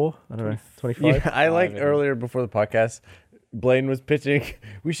 24? I don't know. 25? Yeah, I liked Five, earlier before the podcast, Blaine was pitching.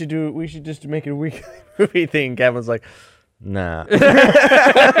 We should just make it a weekly movie thing. Gavin was like, nah. He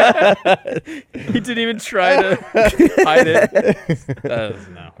didn't even try to hide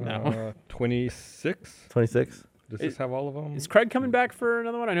it. No. 26? 26? Does this have all of them? Is Craig coming back for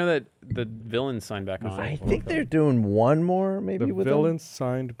another one? I know that the villain signed back on. I think they're doing one more, maybe The with villain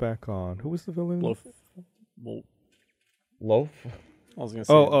signed back on. Who was the villain? Loaf. Loaf. I was gonna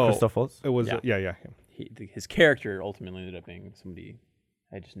say. Christoph Waltz. It was Yeah. him. His character ultimately ended up being somebody.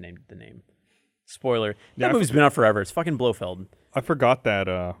 I just named the name. Spoiler. Yeah, That movie's been out forever. It's fucking Blofeld. I forgot that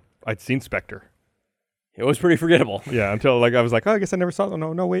I'd seen Spectre. It was pretty forgettable. Yeah, until like I was like, oh, I guess I never saw it.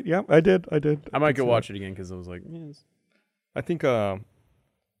 No, wait, yeah, I did. I might go watch it again because I was like, yes. I think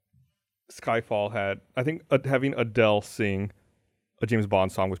Skyfall had. I think having Adele sing a James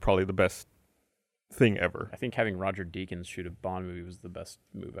Bond song was probably the best thing ever. I think having Roger Deakins shoot a Bond movie was the best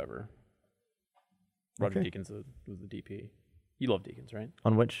move ever. Roger Deakins was the DP. You love Deakins, right?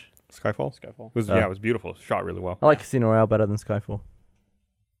 On which? Skyfall. Skyfall. It was beautiful. Shot really well. I like Casino Royale better than Skyfall.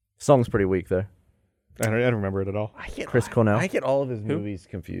 Song's pretty weak though. I don't remember it at all. Chris Cornell. I get all of his movies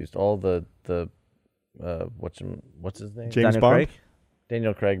confused. All the what's his name? James Daniel Bond? Craig.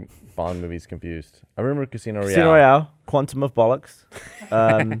 Daniel Craig Bond movies confused. I remember Casino Royale. Casino Royale. Quantum of Bollocks.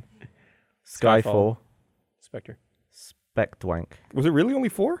 Skyfall. Spectre. Spectwank. Was it really only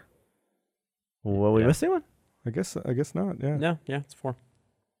 4? Were we missing one? I guess not. Yeah. No, yeah, it's 4.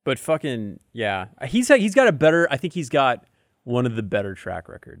 But fucking yeah, he's got a better. I think he's got one of the better track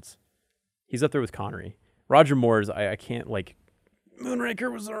records. He's up there with Connery. Roger Moore's. I can't like.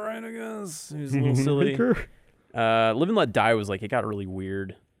 Moonraker was alright, I guess. He was a little silly. Live and Let Die was like it got really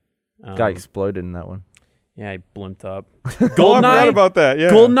weird. Guy exploded in that one. Yeah, he blimped up. I forgot about that. Yeah.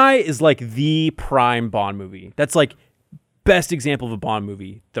 Goldeneye is like the prime Bond movie. That's like best example of a Bond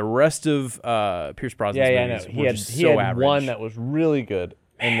movie. The rest of Pierce Brosnan's movies were just He so had average. one that was really good,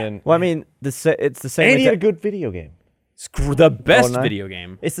 and then Well, I mean, it's the same. and with he had a good video game. The best Goldeneye? video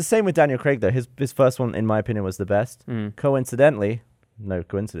game. It's the same with Daniel Craig though. His first one, in my opinion, was the best. Coincidentally, no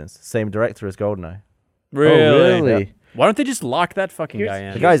coincidence, same director as Goldeneye. Really? Yeah. Why don't they just lock that fucking Here's- guy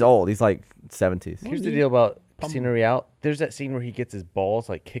in? The guy's old. He's like 70s. Here's the deal about Casino Royale. There's that scene where he gets his balls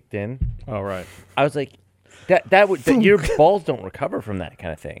like kicked in. Oh right. I was like, that your balls don't recover from that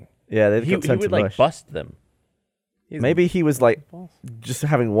kind of thing. Yeah, they've He got sent would to like mush. bust them. Maybe he was like just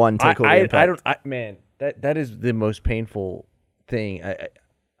having one take all the impact. Man, that is the most painful thing.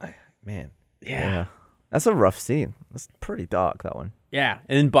 Man. Yeah. That's a rough scene. That's pretty dark, that one. Yeah,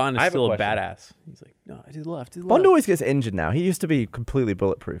 and then Bond I is have a still a question. badass. He's like, no, I do the left. Bond always gets injured now. He used to be completely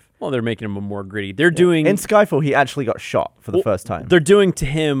bulletproof. Well, they're making him more gritty. They're doing In Skyfall, he actually got shot for the first time. They're doing to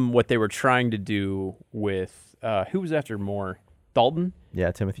him what they were trying to do with who was after Moore? Dalton.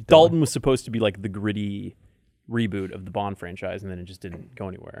 Yeah, Timothy Dalton was supposed to be like the gritty reboot of the Bond franchise, and then it just didn't go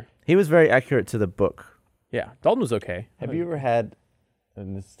anywhere. He was very accurate to the book. Yeah, Dalton was okay. Have you ever had,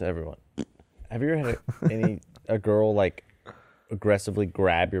 and this is to everyone, have you ever had a girl like aggressively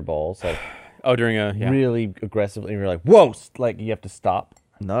grab your balls, like Oh, during a really aggressively, and you're like, whoa, like you have to stop?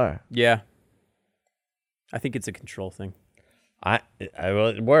 No. yeah. I think it's a control thing. Well,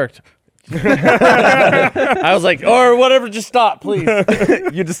 it worked. I was like, or whatever, just stop, please.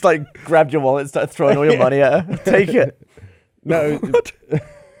 You just like grabbed your wallet and started throwing all your money at her. Take it. No,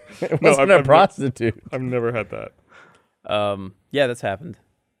 it wasn't a prostitute. I've never had that. Yeah, that's happened.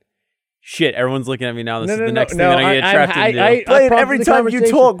 Shit, everyone's looking at me now. This No, is no, the no, next thing no, that I get trapped into. Blaine, prompted every the time you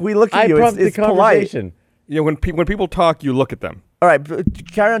conversation. talk, we look at you. prompted It's the polite. conversation. Yeah, when people talk, you look at them. All right,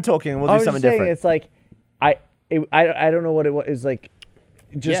 carry on talking and we'll I do was something just saying, different. it's like, I don't know what it was. It's like,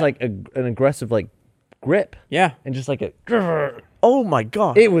 just Yeah. like an aggressive like grip, Yeah, and just like a. Oh my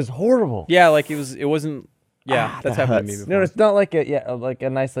God. It was horrible. yeah, like it wasn't. Yeah, that's that happened to me hurts. before. No, it's not like like a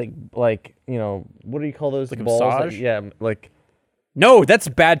nice like you know, what do you call those Like a balls? massage? Yeah, like. No, that's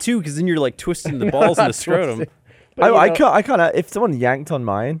bad too, because then you're like twisting the balls in the not scrotum. twisting. But, you know, I kind of, if someone yanked on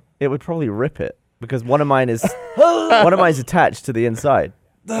mine, it would probably rip it because one of mine is attached to the inside.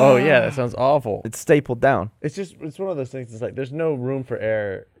 Oh yeah, that sounds awful. It's stapled down. It's one of those things. It's like there's no room for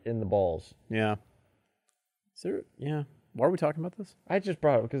air in the balls. Yeah. Is there? Yeah. Why are we talking about this? I just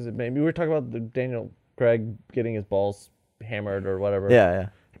brought it because it made me. We were talking about the Daniel Craig getting his balls hammered or whatever. Yeah.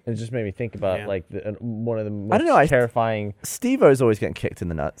 It just made me think about Yeah. like one of the most I don't know, terrifying. Steve-O's always getting kicked in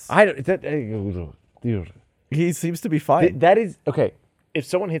the nuts. I don't. That, He seems to be fine. that is okay. If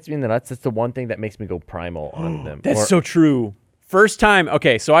someone hits me in the nuts, that's the one thing that makes me go primal on them. That's so true. First time.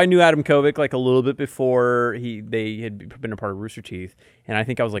 Okay, so I knew Adam Kovic like a little bit before they had been a part of Rooster Teeth, and I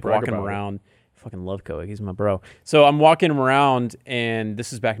think I was like walking about it. around. Fucking love Kovic. He's my bro. So I'm walking him around, and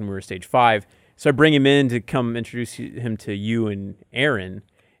this is back when we were stage 5. So I bring him in to come introduce him to you and Aaron,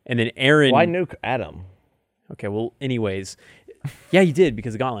 and then Aaron. Why nuke Adam? Okay, well, anyways, yeah, you did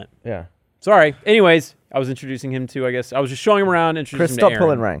because of Gauntlet. Yeah. Sorry. Anyways, I was introducing him to, I guess. I was just showing him around, Chris, introducing him stop to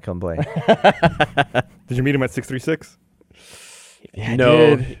pulling Aaron. rank on Blaine. Did you meet him at 636? Yeah,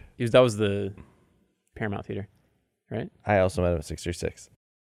 No, I did. that was the Paramount Theater, right? I also met him at 636.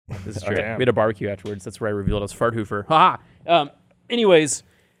 This is Oh, true. damn. We had a barbecue afterwards. That's where I revealed I was Farthoofer. Ha! Anyways,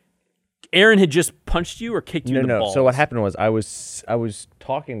 Aaron had just punched you or kicked you in the balls? So what happened was I was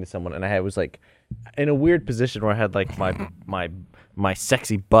talking to someone and I was like in a weird position where I had like my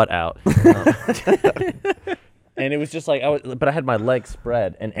sexy butt out, and it was just like but I had my legs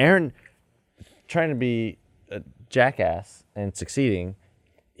spread, and Aaron, trying to be a jackass and succeeding,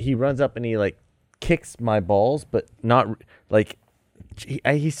 he runs up and he like kicks my balls, but not like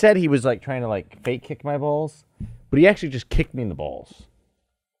he said he was like trying to like fake kick my balls, but he actually just kicked me in the balls.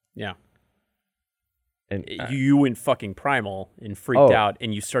 Yeah. And You went fucking primal and freaked Oh. out,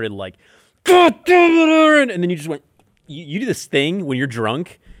 and you started like, God damn it, Aaron! And then you just went, you do this thing when you're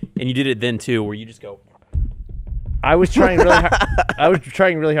drunk, and you did it then too, where you just go, I was trying really hard. I was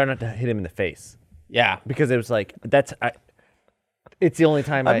trying really hard not to hit him in the face yeah. because it was like it's the only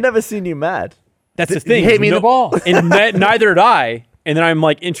time I've never seen you mad. That's the thing. hit me in the balls. And neither did I. And then I'm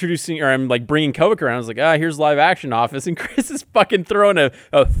like I'm like bringing Kovic around. I was like, here's live action office. And Chris is fucking throwing a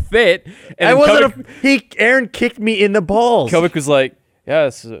fit. And I wasn't. Kovic, Aaron kicked me in the balls. Kovic was like, yeah,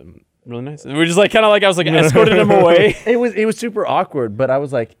 it's really nice. And we're just like, kind of like, I was like, escorted him away. It was super awkward, but I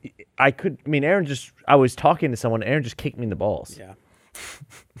was like, Aaron just. I was talking to someone. Aaron just kicked me in the balls. Yeah.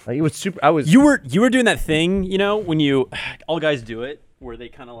 Like it was super. I was. You were doing that thing, when you all guys do it, where they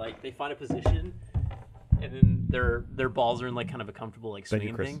kind of like they find a position, and then their balls are in like kind of a comfortable like Thank you,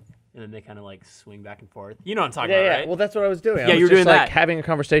 swinging Chris. thing, and then they kind of like swing back and forth. You know what I'm talking Yeah, about, yeah. right? Well, that's what I was doing. Yeah, I was you were just doing like that. having a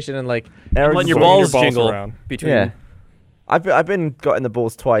conversation and like. Aaron letting your swinging balls your balls jingle around. between. Yeah. I've been got in the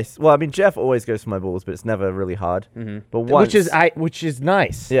balls twice. Well, I mean, Jeff always goes for my balls, but it's never really hard. Mm-hmm. But once, Which is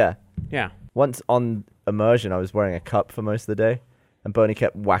nice. yeah. Yeah. Once on immersion, I was wearing a cup for most of the day, and Bernie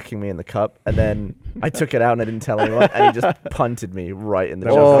kept whacking me in the cup, and then I took it out and I didn't tell anyone, and he just punted me right in the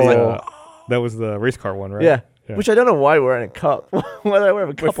chest. I was like, That was the race car one, right? yeah. Yeah. Which I don't know why we're wearing a cup. Why did I wear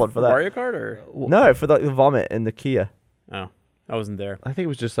a cup on for that? Mario Kart or No, for like the vomit in the Kia. oh, I wasn't there. I think it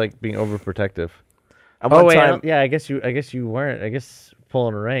was just like being overprotective. And one time, I guess you weren't. I guess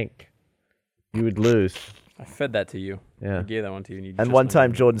pulling a rank, you would lose. I fed that to you. Yeah. I gave that one to you. And, and one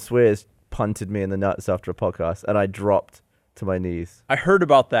time Jordan Swears punted me in the nuts after a podcast, and I dropped to my knees. I heard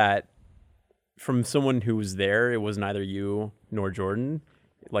about that from someone who was there. It was neither you nor Jordan.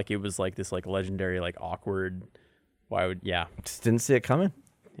 Like it was like this like legendary like awkward. Yeah. Just didn't see it coming.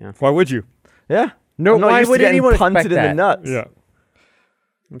 Why would you? Yeah. No, I'm not why used to would getting anyone punted expect in the that? nuts? Yeah.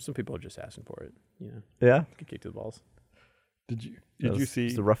 Some people are just asking for it. Yeah. Get kicked to the balls. Did you It was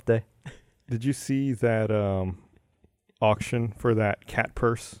see? a rough day. Did you see that auction for that cat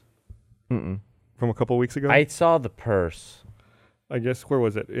purse Mm-mm. from a couple weeks ago? I saw the purse. I guess where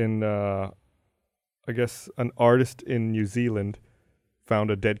was it? In I guess an artist in New Zealand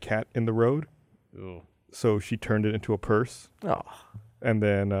found a dead cat in the road. Ooh. So she turned it into a purse Oh, and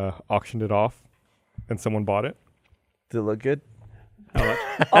then auctioned it off, and someone bought it. did it look good? How much?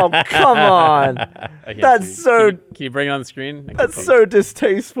 Oh, come on. I can't That's see. so- Can you bring it on the screen? I That's can't so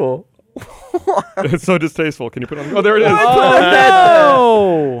distasteful. It's so distasteful. Can you put it on? Oh, there it is.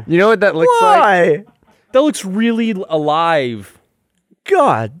 Oh no! You know what that looks like? Why? That looks really alive.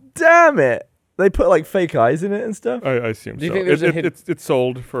 God damn it. They put like fake eyes in it and stuff. I assume Do you so. think there's a hidden- It's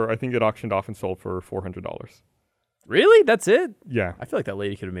sold for. I think it auctioned off and sold for $400. Really? That's it? Yeah, I feel like that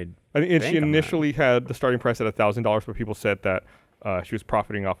lady could have made. I think she Bank on that. initially had the starting price at $1,000, but people said that she was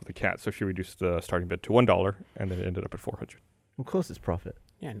profiting off of the cat, so she reduced the starting bid to $1, and then it ended up at $400. Of course it's profit.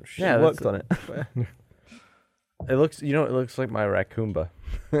 Yeah, no shit. Yeah, She that's worked on it. It looks. You know, it looks like my raccoonba.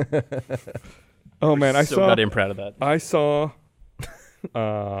 Oh man, I so saw. goddamn proud of that. I saw.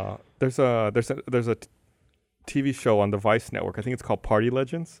 There's a TV show on the Vice network. I think it's called Party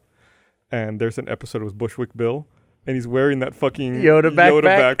Legends, and there's an episode with Bushwick Bill, and he's wearing that fucking Yoda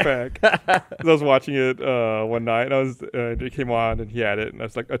backpack. I was watching it one night, and it came on, and he had it, and I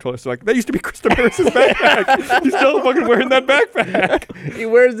told us that used to be Krista Harris's backpack. He's still fucking wearing that backpack. He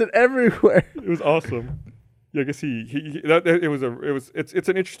wears it everywhere. It was awesome. Yeah, I guess it's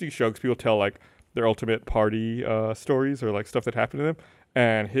an interesting show because people tell like their ultimate party stories or like stuff that happened to them,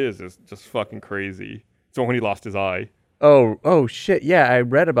 and his is just fucking crazy. So when he lost his eye, Oh shit! Yeah, I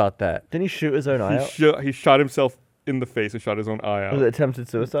read about that. Didn't he shoot his own eye out? he shot himself in the face and shot his own eye out. Was it attempted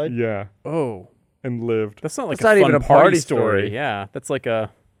suicide? Yeah, Oh, and lived. that's not like That's a not fun even a party party story. story. Yeah, that's like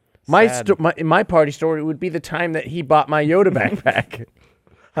a My, sad- my party story would be the time that he bought my Yoda backpack.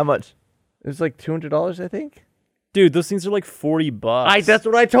 How much? It was like $200, I think. Dude, those things are like $40. That's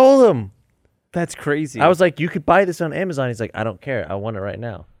what I told him. That's crazy. I was like, you could buy this on Amazon. He's like, I don't care. I want it right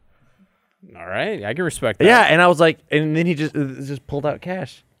now. All right, I can respect that. Yeah, and I was like, and then he just pulled out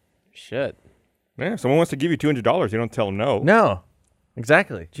cash. Shit. Yeah, if someone wants to give you $200, you don't tell them no. No,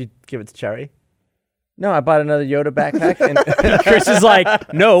 exactly. Did you give it to Cherry? No, I bought another Yoda backpack, and Chris is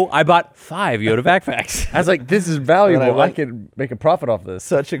like, no, I bought 5 Yoda backpacks. I was like, this is valuable. I went- could make a profit off this.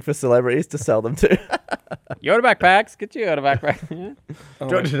 Searching for celebrities to sell them to. Yoda backpacks, get you Yoda backpack.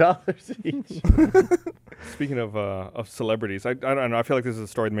 $200 each. Speaking of celebrities, I don't know. I feel like this is a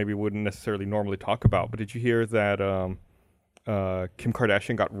story that maybe we wouldn't necessarily normally talk about. But did you hear that Kim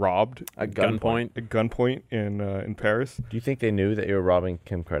Kardashian got robbed At gunpoint. at gunpoint in Paris? Do you think they knew that you were robbing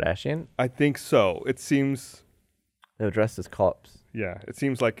Kim Kardashian? I think so. It seems, They were dressed as cops. yeah, it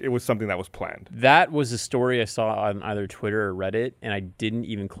seems like it was something that was planned. That was a story I saw on either Twitter or Reddit, and I didn't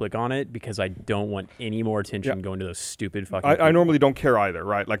even click on it because I don't want any more attention going to those stupid fucking I people. normally don't care either,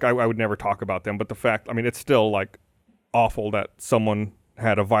 right? Like I would never talk about them, but the fact, I mean, it's still like awful that someone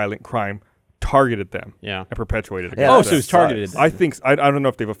had a violent crime, targeted them, Yeah. and perpetuated it. Yeah, Oh, against so them. it was targeted. I think I don't know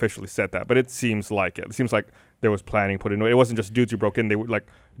if they've officially said that, but it seems like it. It seems like there was planning put into it. It wasn't just dudes who broke in; they were like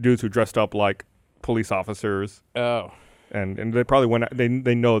dudes who dressed up like police officers, Oh. and they probably went. They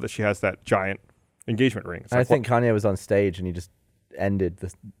know that she has that giant engagement ring. It's I like, think Kanye was on stage and he just ended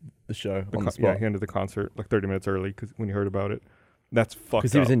the show on the yeah, spot he ended the concert like 30 minutes early when he heard about it. That's fucked up.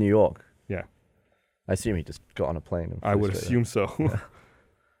 because he was in New York. Yeah, I assume he just got on a plane. And I flew would straight assume so.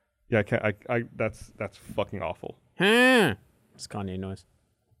 Yeah, I can't. That's fucking awful. It's Kanye noise.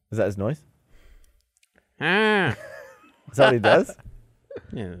 there. Is that his noise? Yeah, Is that what he does?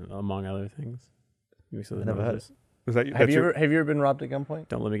 among other things. Makes other Never heard noises. Was that Have you ever been robbed at gunpoint?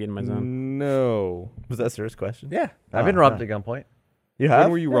 Don't let me get in my zone. No. Was that a serious question? Yeah, I've Oh, been robbed no. at gunpoint. You have?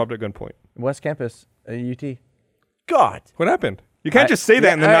 When were you robbed at gunpoint? West Campus, UT. God. What happened? You can't just say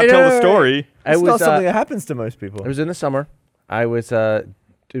that and then yeah, not I tell know, the right, story. It's I not was something that happens to most people. it was in the summer. I was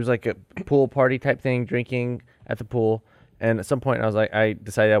it was like a pool party type thing, drinking at the pool, and at some point I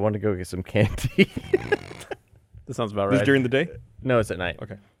decided I wanted to go get some candy. That sounds about This right. during the day? No, it's at night.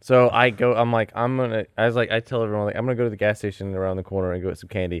 Okay. So I tell everyone like I'm gonna go to the gas station around the corner and go get some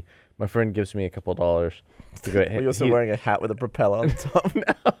candy. My friend gives me a couple $2 to go. But you're also wearing a hat with a propeller on top.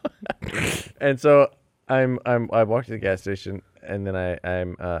 And so I walk to the gas station and then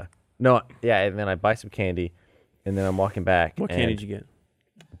and then I buy some candy, and then I'm walking back. What candy did you get?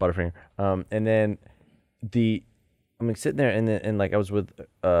 Butterfinger. And then I'm like sitting there, and like I was with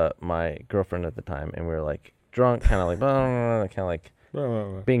my girlfriend at the time, and we were like drunk, kind of like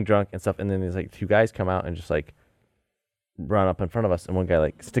being drunk and stuff. And then these like 2 guys come out and just like run up in front of us, and one guy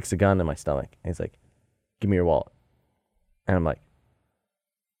like sticks a gun in my stomach, and he's like, "Give me your wallet." And I'm like,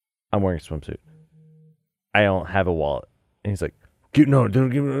 "I'm wearing a swimsuit. I don't have a wallet." And he's like, "No, don't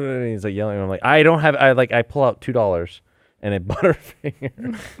give me." And he's like yelling. And I'm like, "I don't have." I pull out $2 and a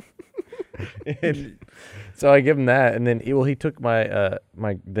Butterfinger. And so I give him that, and then he took my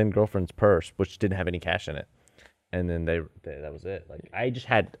my then girlfriend's purse, which didn't have any cash in it, and then that was it. Like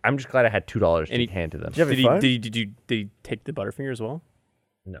I'm just glad I had $2 to hand to them. Did you have Did your phone? did he take the Butterfinger as well?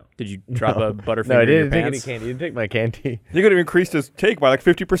 No, Did you drop a Butterfinger no, I in your didn't take any pants? candy. He didn't take my candy. You could have increased his take by like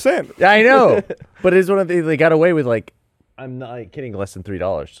 50%. Yeah, I know, but it's one of they got away with like I'm not like, kidding, less than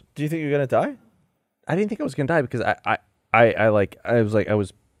 $3. Do you think you're gonna die? I didn't think I was gonna die because I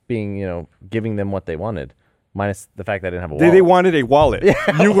was being giving them what they wanted, minus the fact that I didn't have a wallet. They wanted a wallet.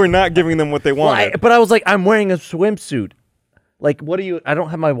 You were not giving them what they wanted. But I was like, I'm wearing a swimsuit. Like, what do you? I don't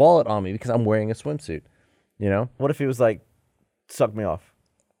have my wallet on me because I'm wearing a swimsuit. You know? What if he was like, suck me off?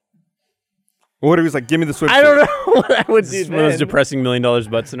 What if he was like, give me the swimsuit? I don't know what I would do. It's one of those then. depressing $1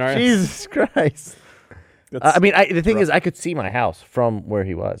 million butt scenarios. Jesus Christ. I mean, the thing is, I could see my house from where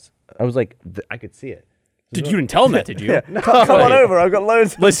he was. I was like, I could see it. Did you even tell him that? Did you? Come on over. I've got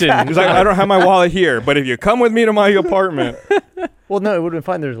loads. Listen, He's like, I don't have my wallet here, but if you come with me to my apartment. Well, no, it would have been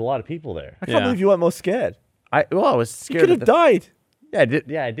fine. There's a lot of people there. I can't believe you weren't more scared. I was You scared. could have died. Yeah, I did.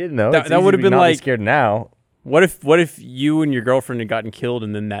 Yeah, I did know. That- It's that easy would to have been not be like- scared now. what if you and your girlfriend had gotten killed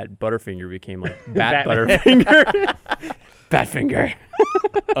and then that Butterfinger became like Bat Batman. Butterfinger? Batfinger.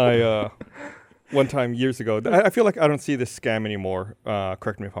 I one time years ago, I feel like I don't see this scam anymore.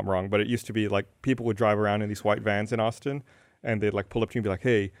 Correct me if I'm wrong, but it used to be like people would drive around in these white vans in Austin, and they'd like pull up to you and be like,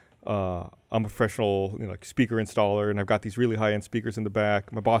 "Hey, I'm a professional like speaker installer, and I've got these really high-end speakers in the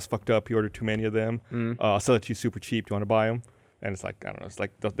back. My boss fucked up; he ordered too many of them. I'll sell it to you super cheap. Do you want to buy them?" And it's like, I don't know. It's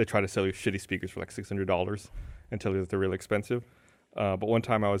like they try to sell you shitty speakers for like $600 and tell you that they're really expensive. But one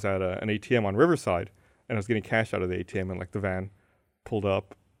time I was at an ATM on Riverside, and I was getting cash out of the ATM, and like the van pulled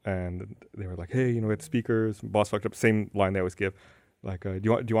up, and they were like, "Hey, we had speakers." Boss fucked up. Same line they always give. like, do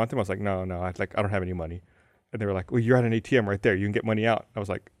you want them? I was like, no, I don't have any money. And they were like, well, you're at an ATM right there. You can get money out. I was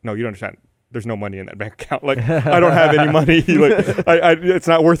like, no, you don't understand. There's no money in that bank account. Like, I don't have any money. Like, it's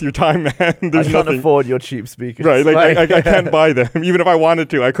not worth your time, man. There's I can't afford your cheap speakers. Right, like I can't buy them. Even if I wanted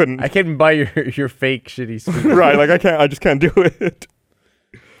to, I couldn't. I can't buy your fake shitty speakers. Right, like I just can't do it.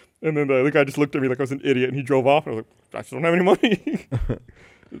 And then the guy just looked at me like I was an idiot, and he drove off. And I was like, I just don't have any money.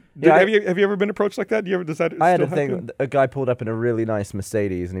 Have you ever been approached like that? Do you ever decide? I had a thing. A guy pulled up in a really nice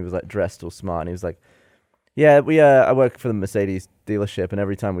Mercedes, and he was like dressed all smart, and he was like, "Yeah, I work for the Mercedes dealership, and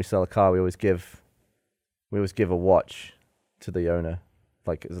every time we sell a car, we always give a watch to the owner,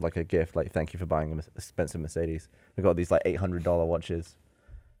 like as like a gift, like thank you for buying an expensive Mercedes. We got these like $800 watches,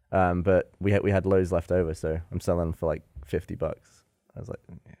 but we had loads left over, so I'm selling them for like $50." I was like,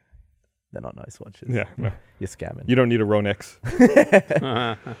 yeah, they're not nice watches. Yeah, no. You're scamming. You don't need a Rolex.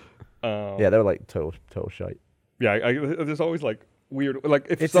 Yeah, they were like total shite. Yeah, there's always like weird, like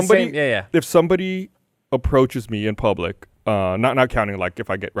if It's somebody, if somebody approaches me in public, not counting like if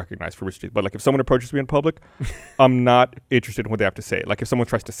I get recognized for rich, but like if someone approaches me in public, I'm not interested in what they have to say. Like if someone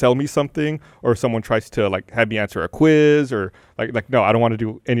tries to sell me something, or someone tries to like have me answer a quiz, or like no, I don't want to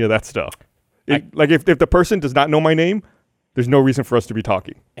do any of that stuff. Like if the person does not know my name, there's no reason for us to be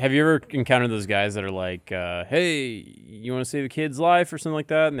talking. Have you ever encountered those guys that are like, hey, you want to save a kid's life or something like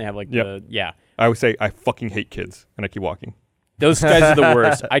that? And they have like I would say I fucking hate kids, and I keep walking. Those guys are the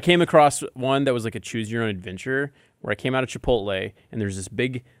worst. I came across one that was like a choose your own adventure, where I came out of Chipotle, and there's this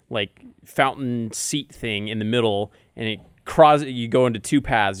big like fountain seat thing in the middle, and you go into two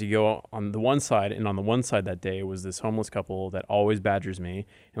paths. You go on the one side, and on the one side that day was this homeless couple that always badgers me,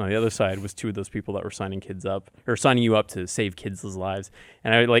 and on the other side was two of those people that were signing you up to save kids' lives.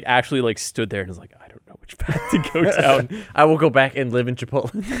 And I like actually like stood there and was like, I don't know which path to go down. I will go back and live in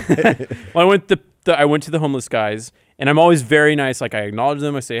Chipotle. Well, I went to the homeless guys, and I'm always very nice. Like I acknowledge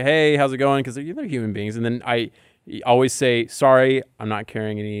them. I say, hey, how's it going? Because they're human beings. And then I always say, sorry, I'm not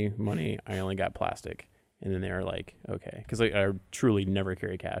carrying any money. I only got plastic. And then they're like, okay. Because I truly never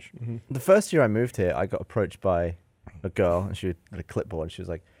carry cash. Mm-hmm. The first year I moved here, I got approached by a girl, and she had a clipboard. And she was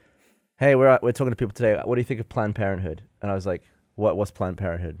like, hey, we're talking to people today. What do you think of Planned Parenthood? And I was like, what's Planned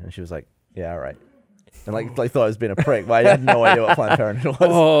Parenthood? And she was like, yeah, all right. And like thought I was being a prick, but I had no idea what Planned Parenthood was.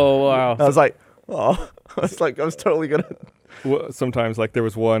 Oh, wow. I was like, oh. I was totally gonna. Well, sometimes like there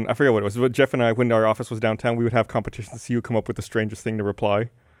was one, I forget what it was, but Jeff and I, when our office was downtown, we would have competitions to see who come up with the strangest thing to reply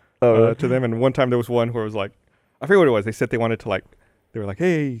to them. And one time there was one where it was like, I forget what it was. They said they wanted to they were like,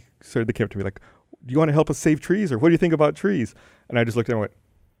 hey, so they came up to me like, do you want to help us save trees, or what do you think about trees? And I just looked at them and went,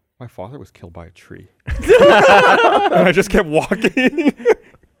 my father was killed by a tree. And I just kept walking.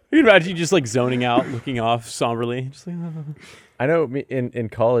 You can imagine you just like zoning out, looking off somberly. Just like, I know in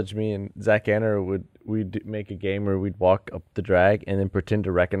college, me and Zach Anner we'd make a game where we'd walk up the drag and then pretend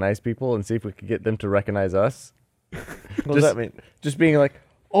to recognize people and see if we could get them to recognize us. What does that mean? Just being like,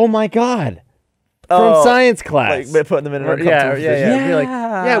 oh my God. From science class. Like putting them in an uncomfortable position. Yeah. Be like,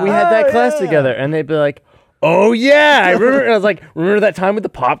 yeah, we had that class together. And they'd be like, oh yeah. I remember. And I was like, remember that time with the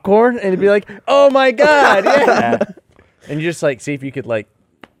popcorn? And it'd be like, oh my God, yeah. And you just like see if you could like,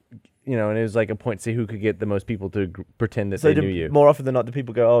 and it was like a point to see who could get the most people to pretend that they knew you. More often than not, do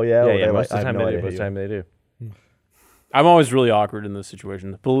people go, oh yeah? Yeah, most of the time they do. Most of the time they do. I'm always really awkward in those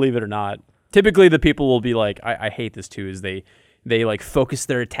situations, believe it or not. Typically the people will be like, I hate this too, is they like focus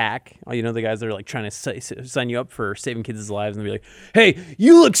their attack. The guys that are like trying to sign you up for saving kids' lives, and they'll be like, hey,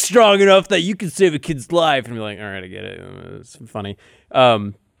 you look strong enough that you can save a kid's life. And be like, all right, I get it. It's funny.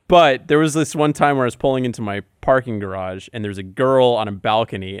 But there was this one time where I was pulling into my parking garage, and there's a girl on a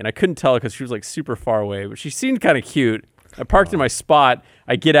balcony, and I couldn't tell because she was like super far away, but she seemed kind of cute. I parked in my spot.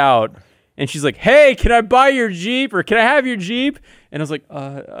 I get out, and she's like, hey, can I buy your Jeep, or can I have your Jeep? And I was like,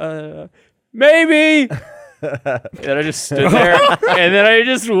 maybe. And I just stood there, and then I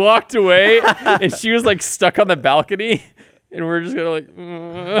just walked away, and she was like stuck on the balcony, and we're just gonna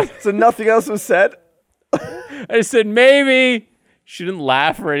like. So nothing else was said? I said, maybe. She didn't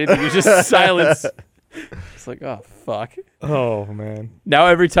laugh or anything. It was just silence. It's like, oh, fuck. Oh, man. Now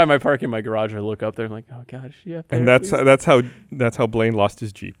every time I park in my garage, I look up there. I'm like, oh, gosh, yeah. And that's how Blaine lost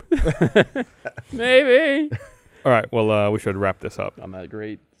his Jeep. Maybe. All right. Well, we should wrap this up. I'm not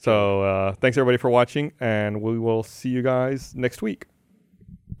great. So thanks, everybody, for watching, and we will see you guys next week.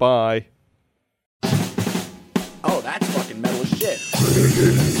 Bye. Oh, that's fucking metal as shit. Not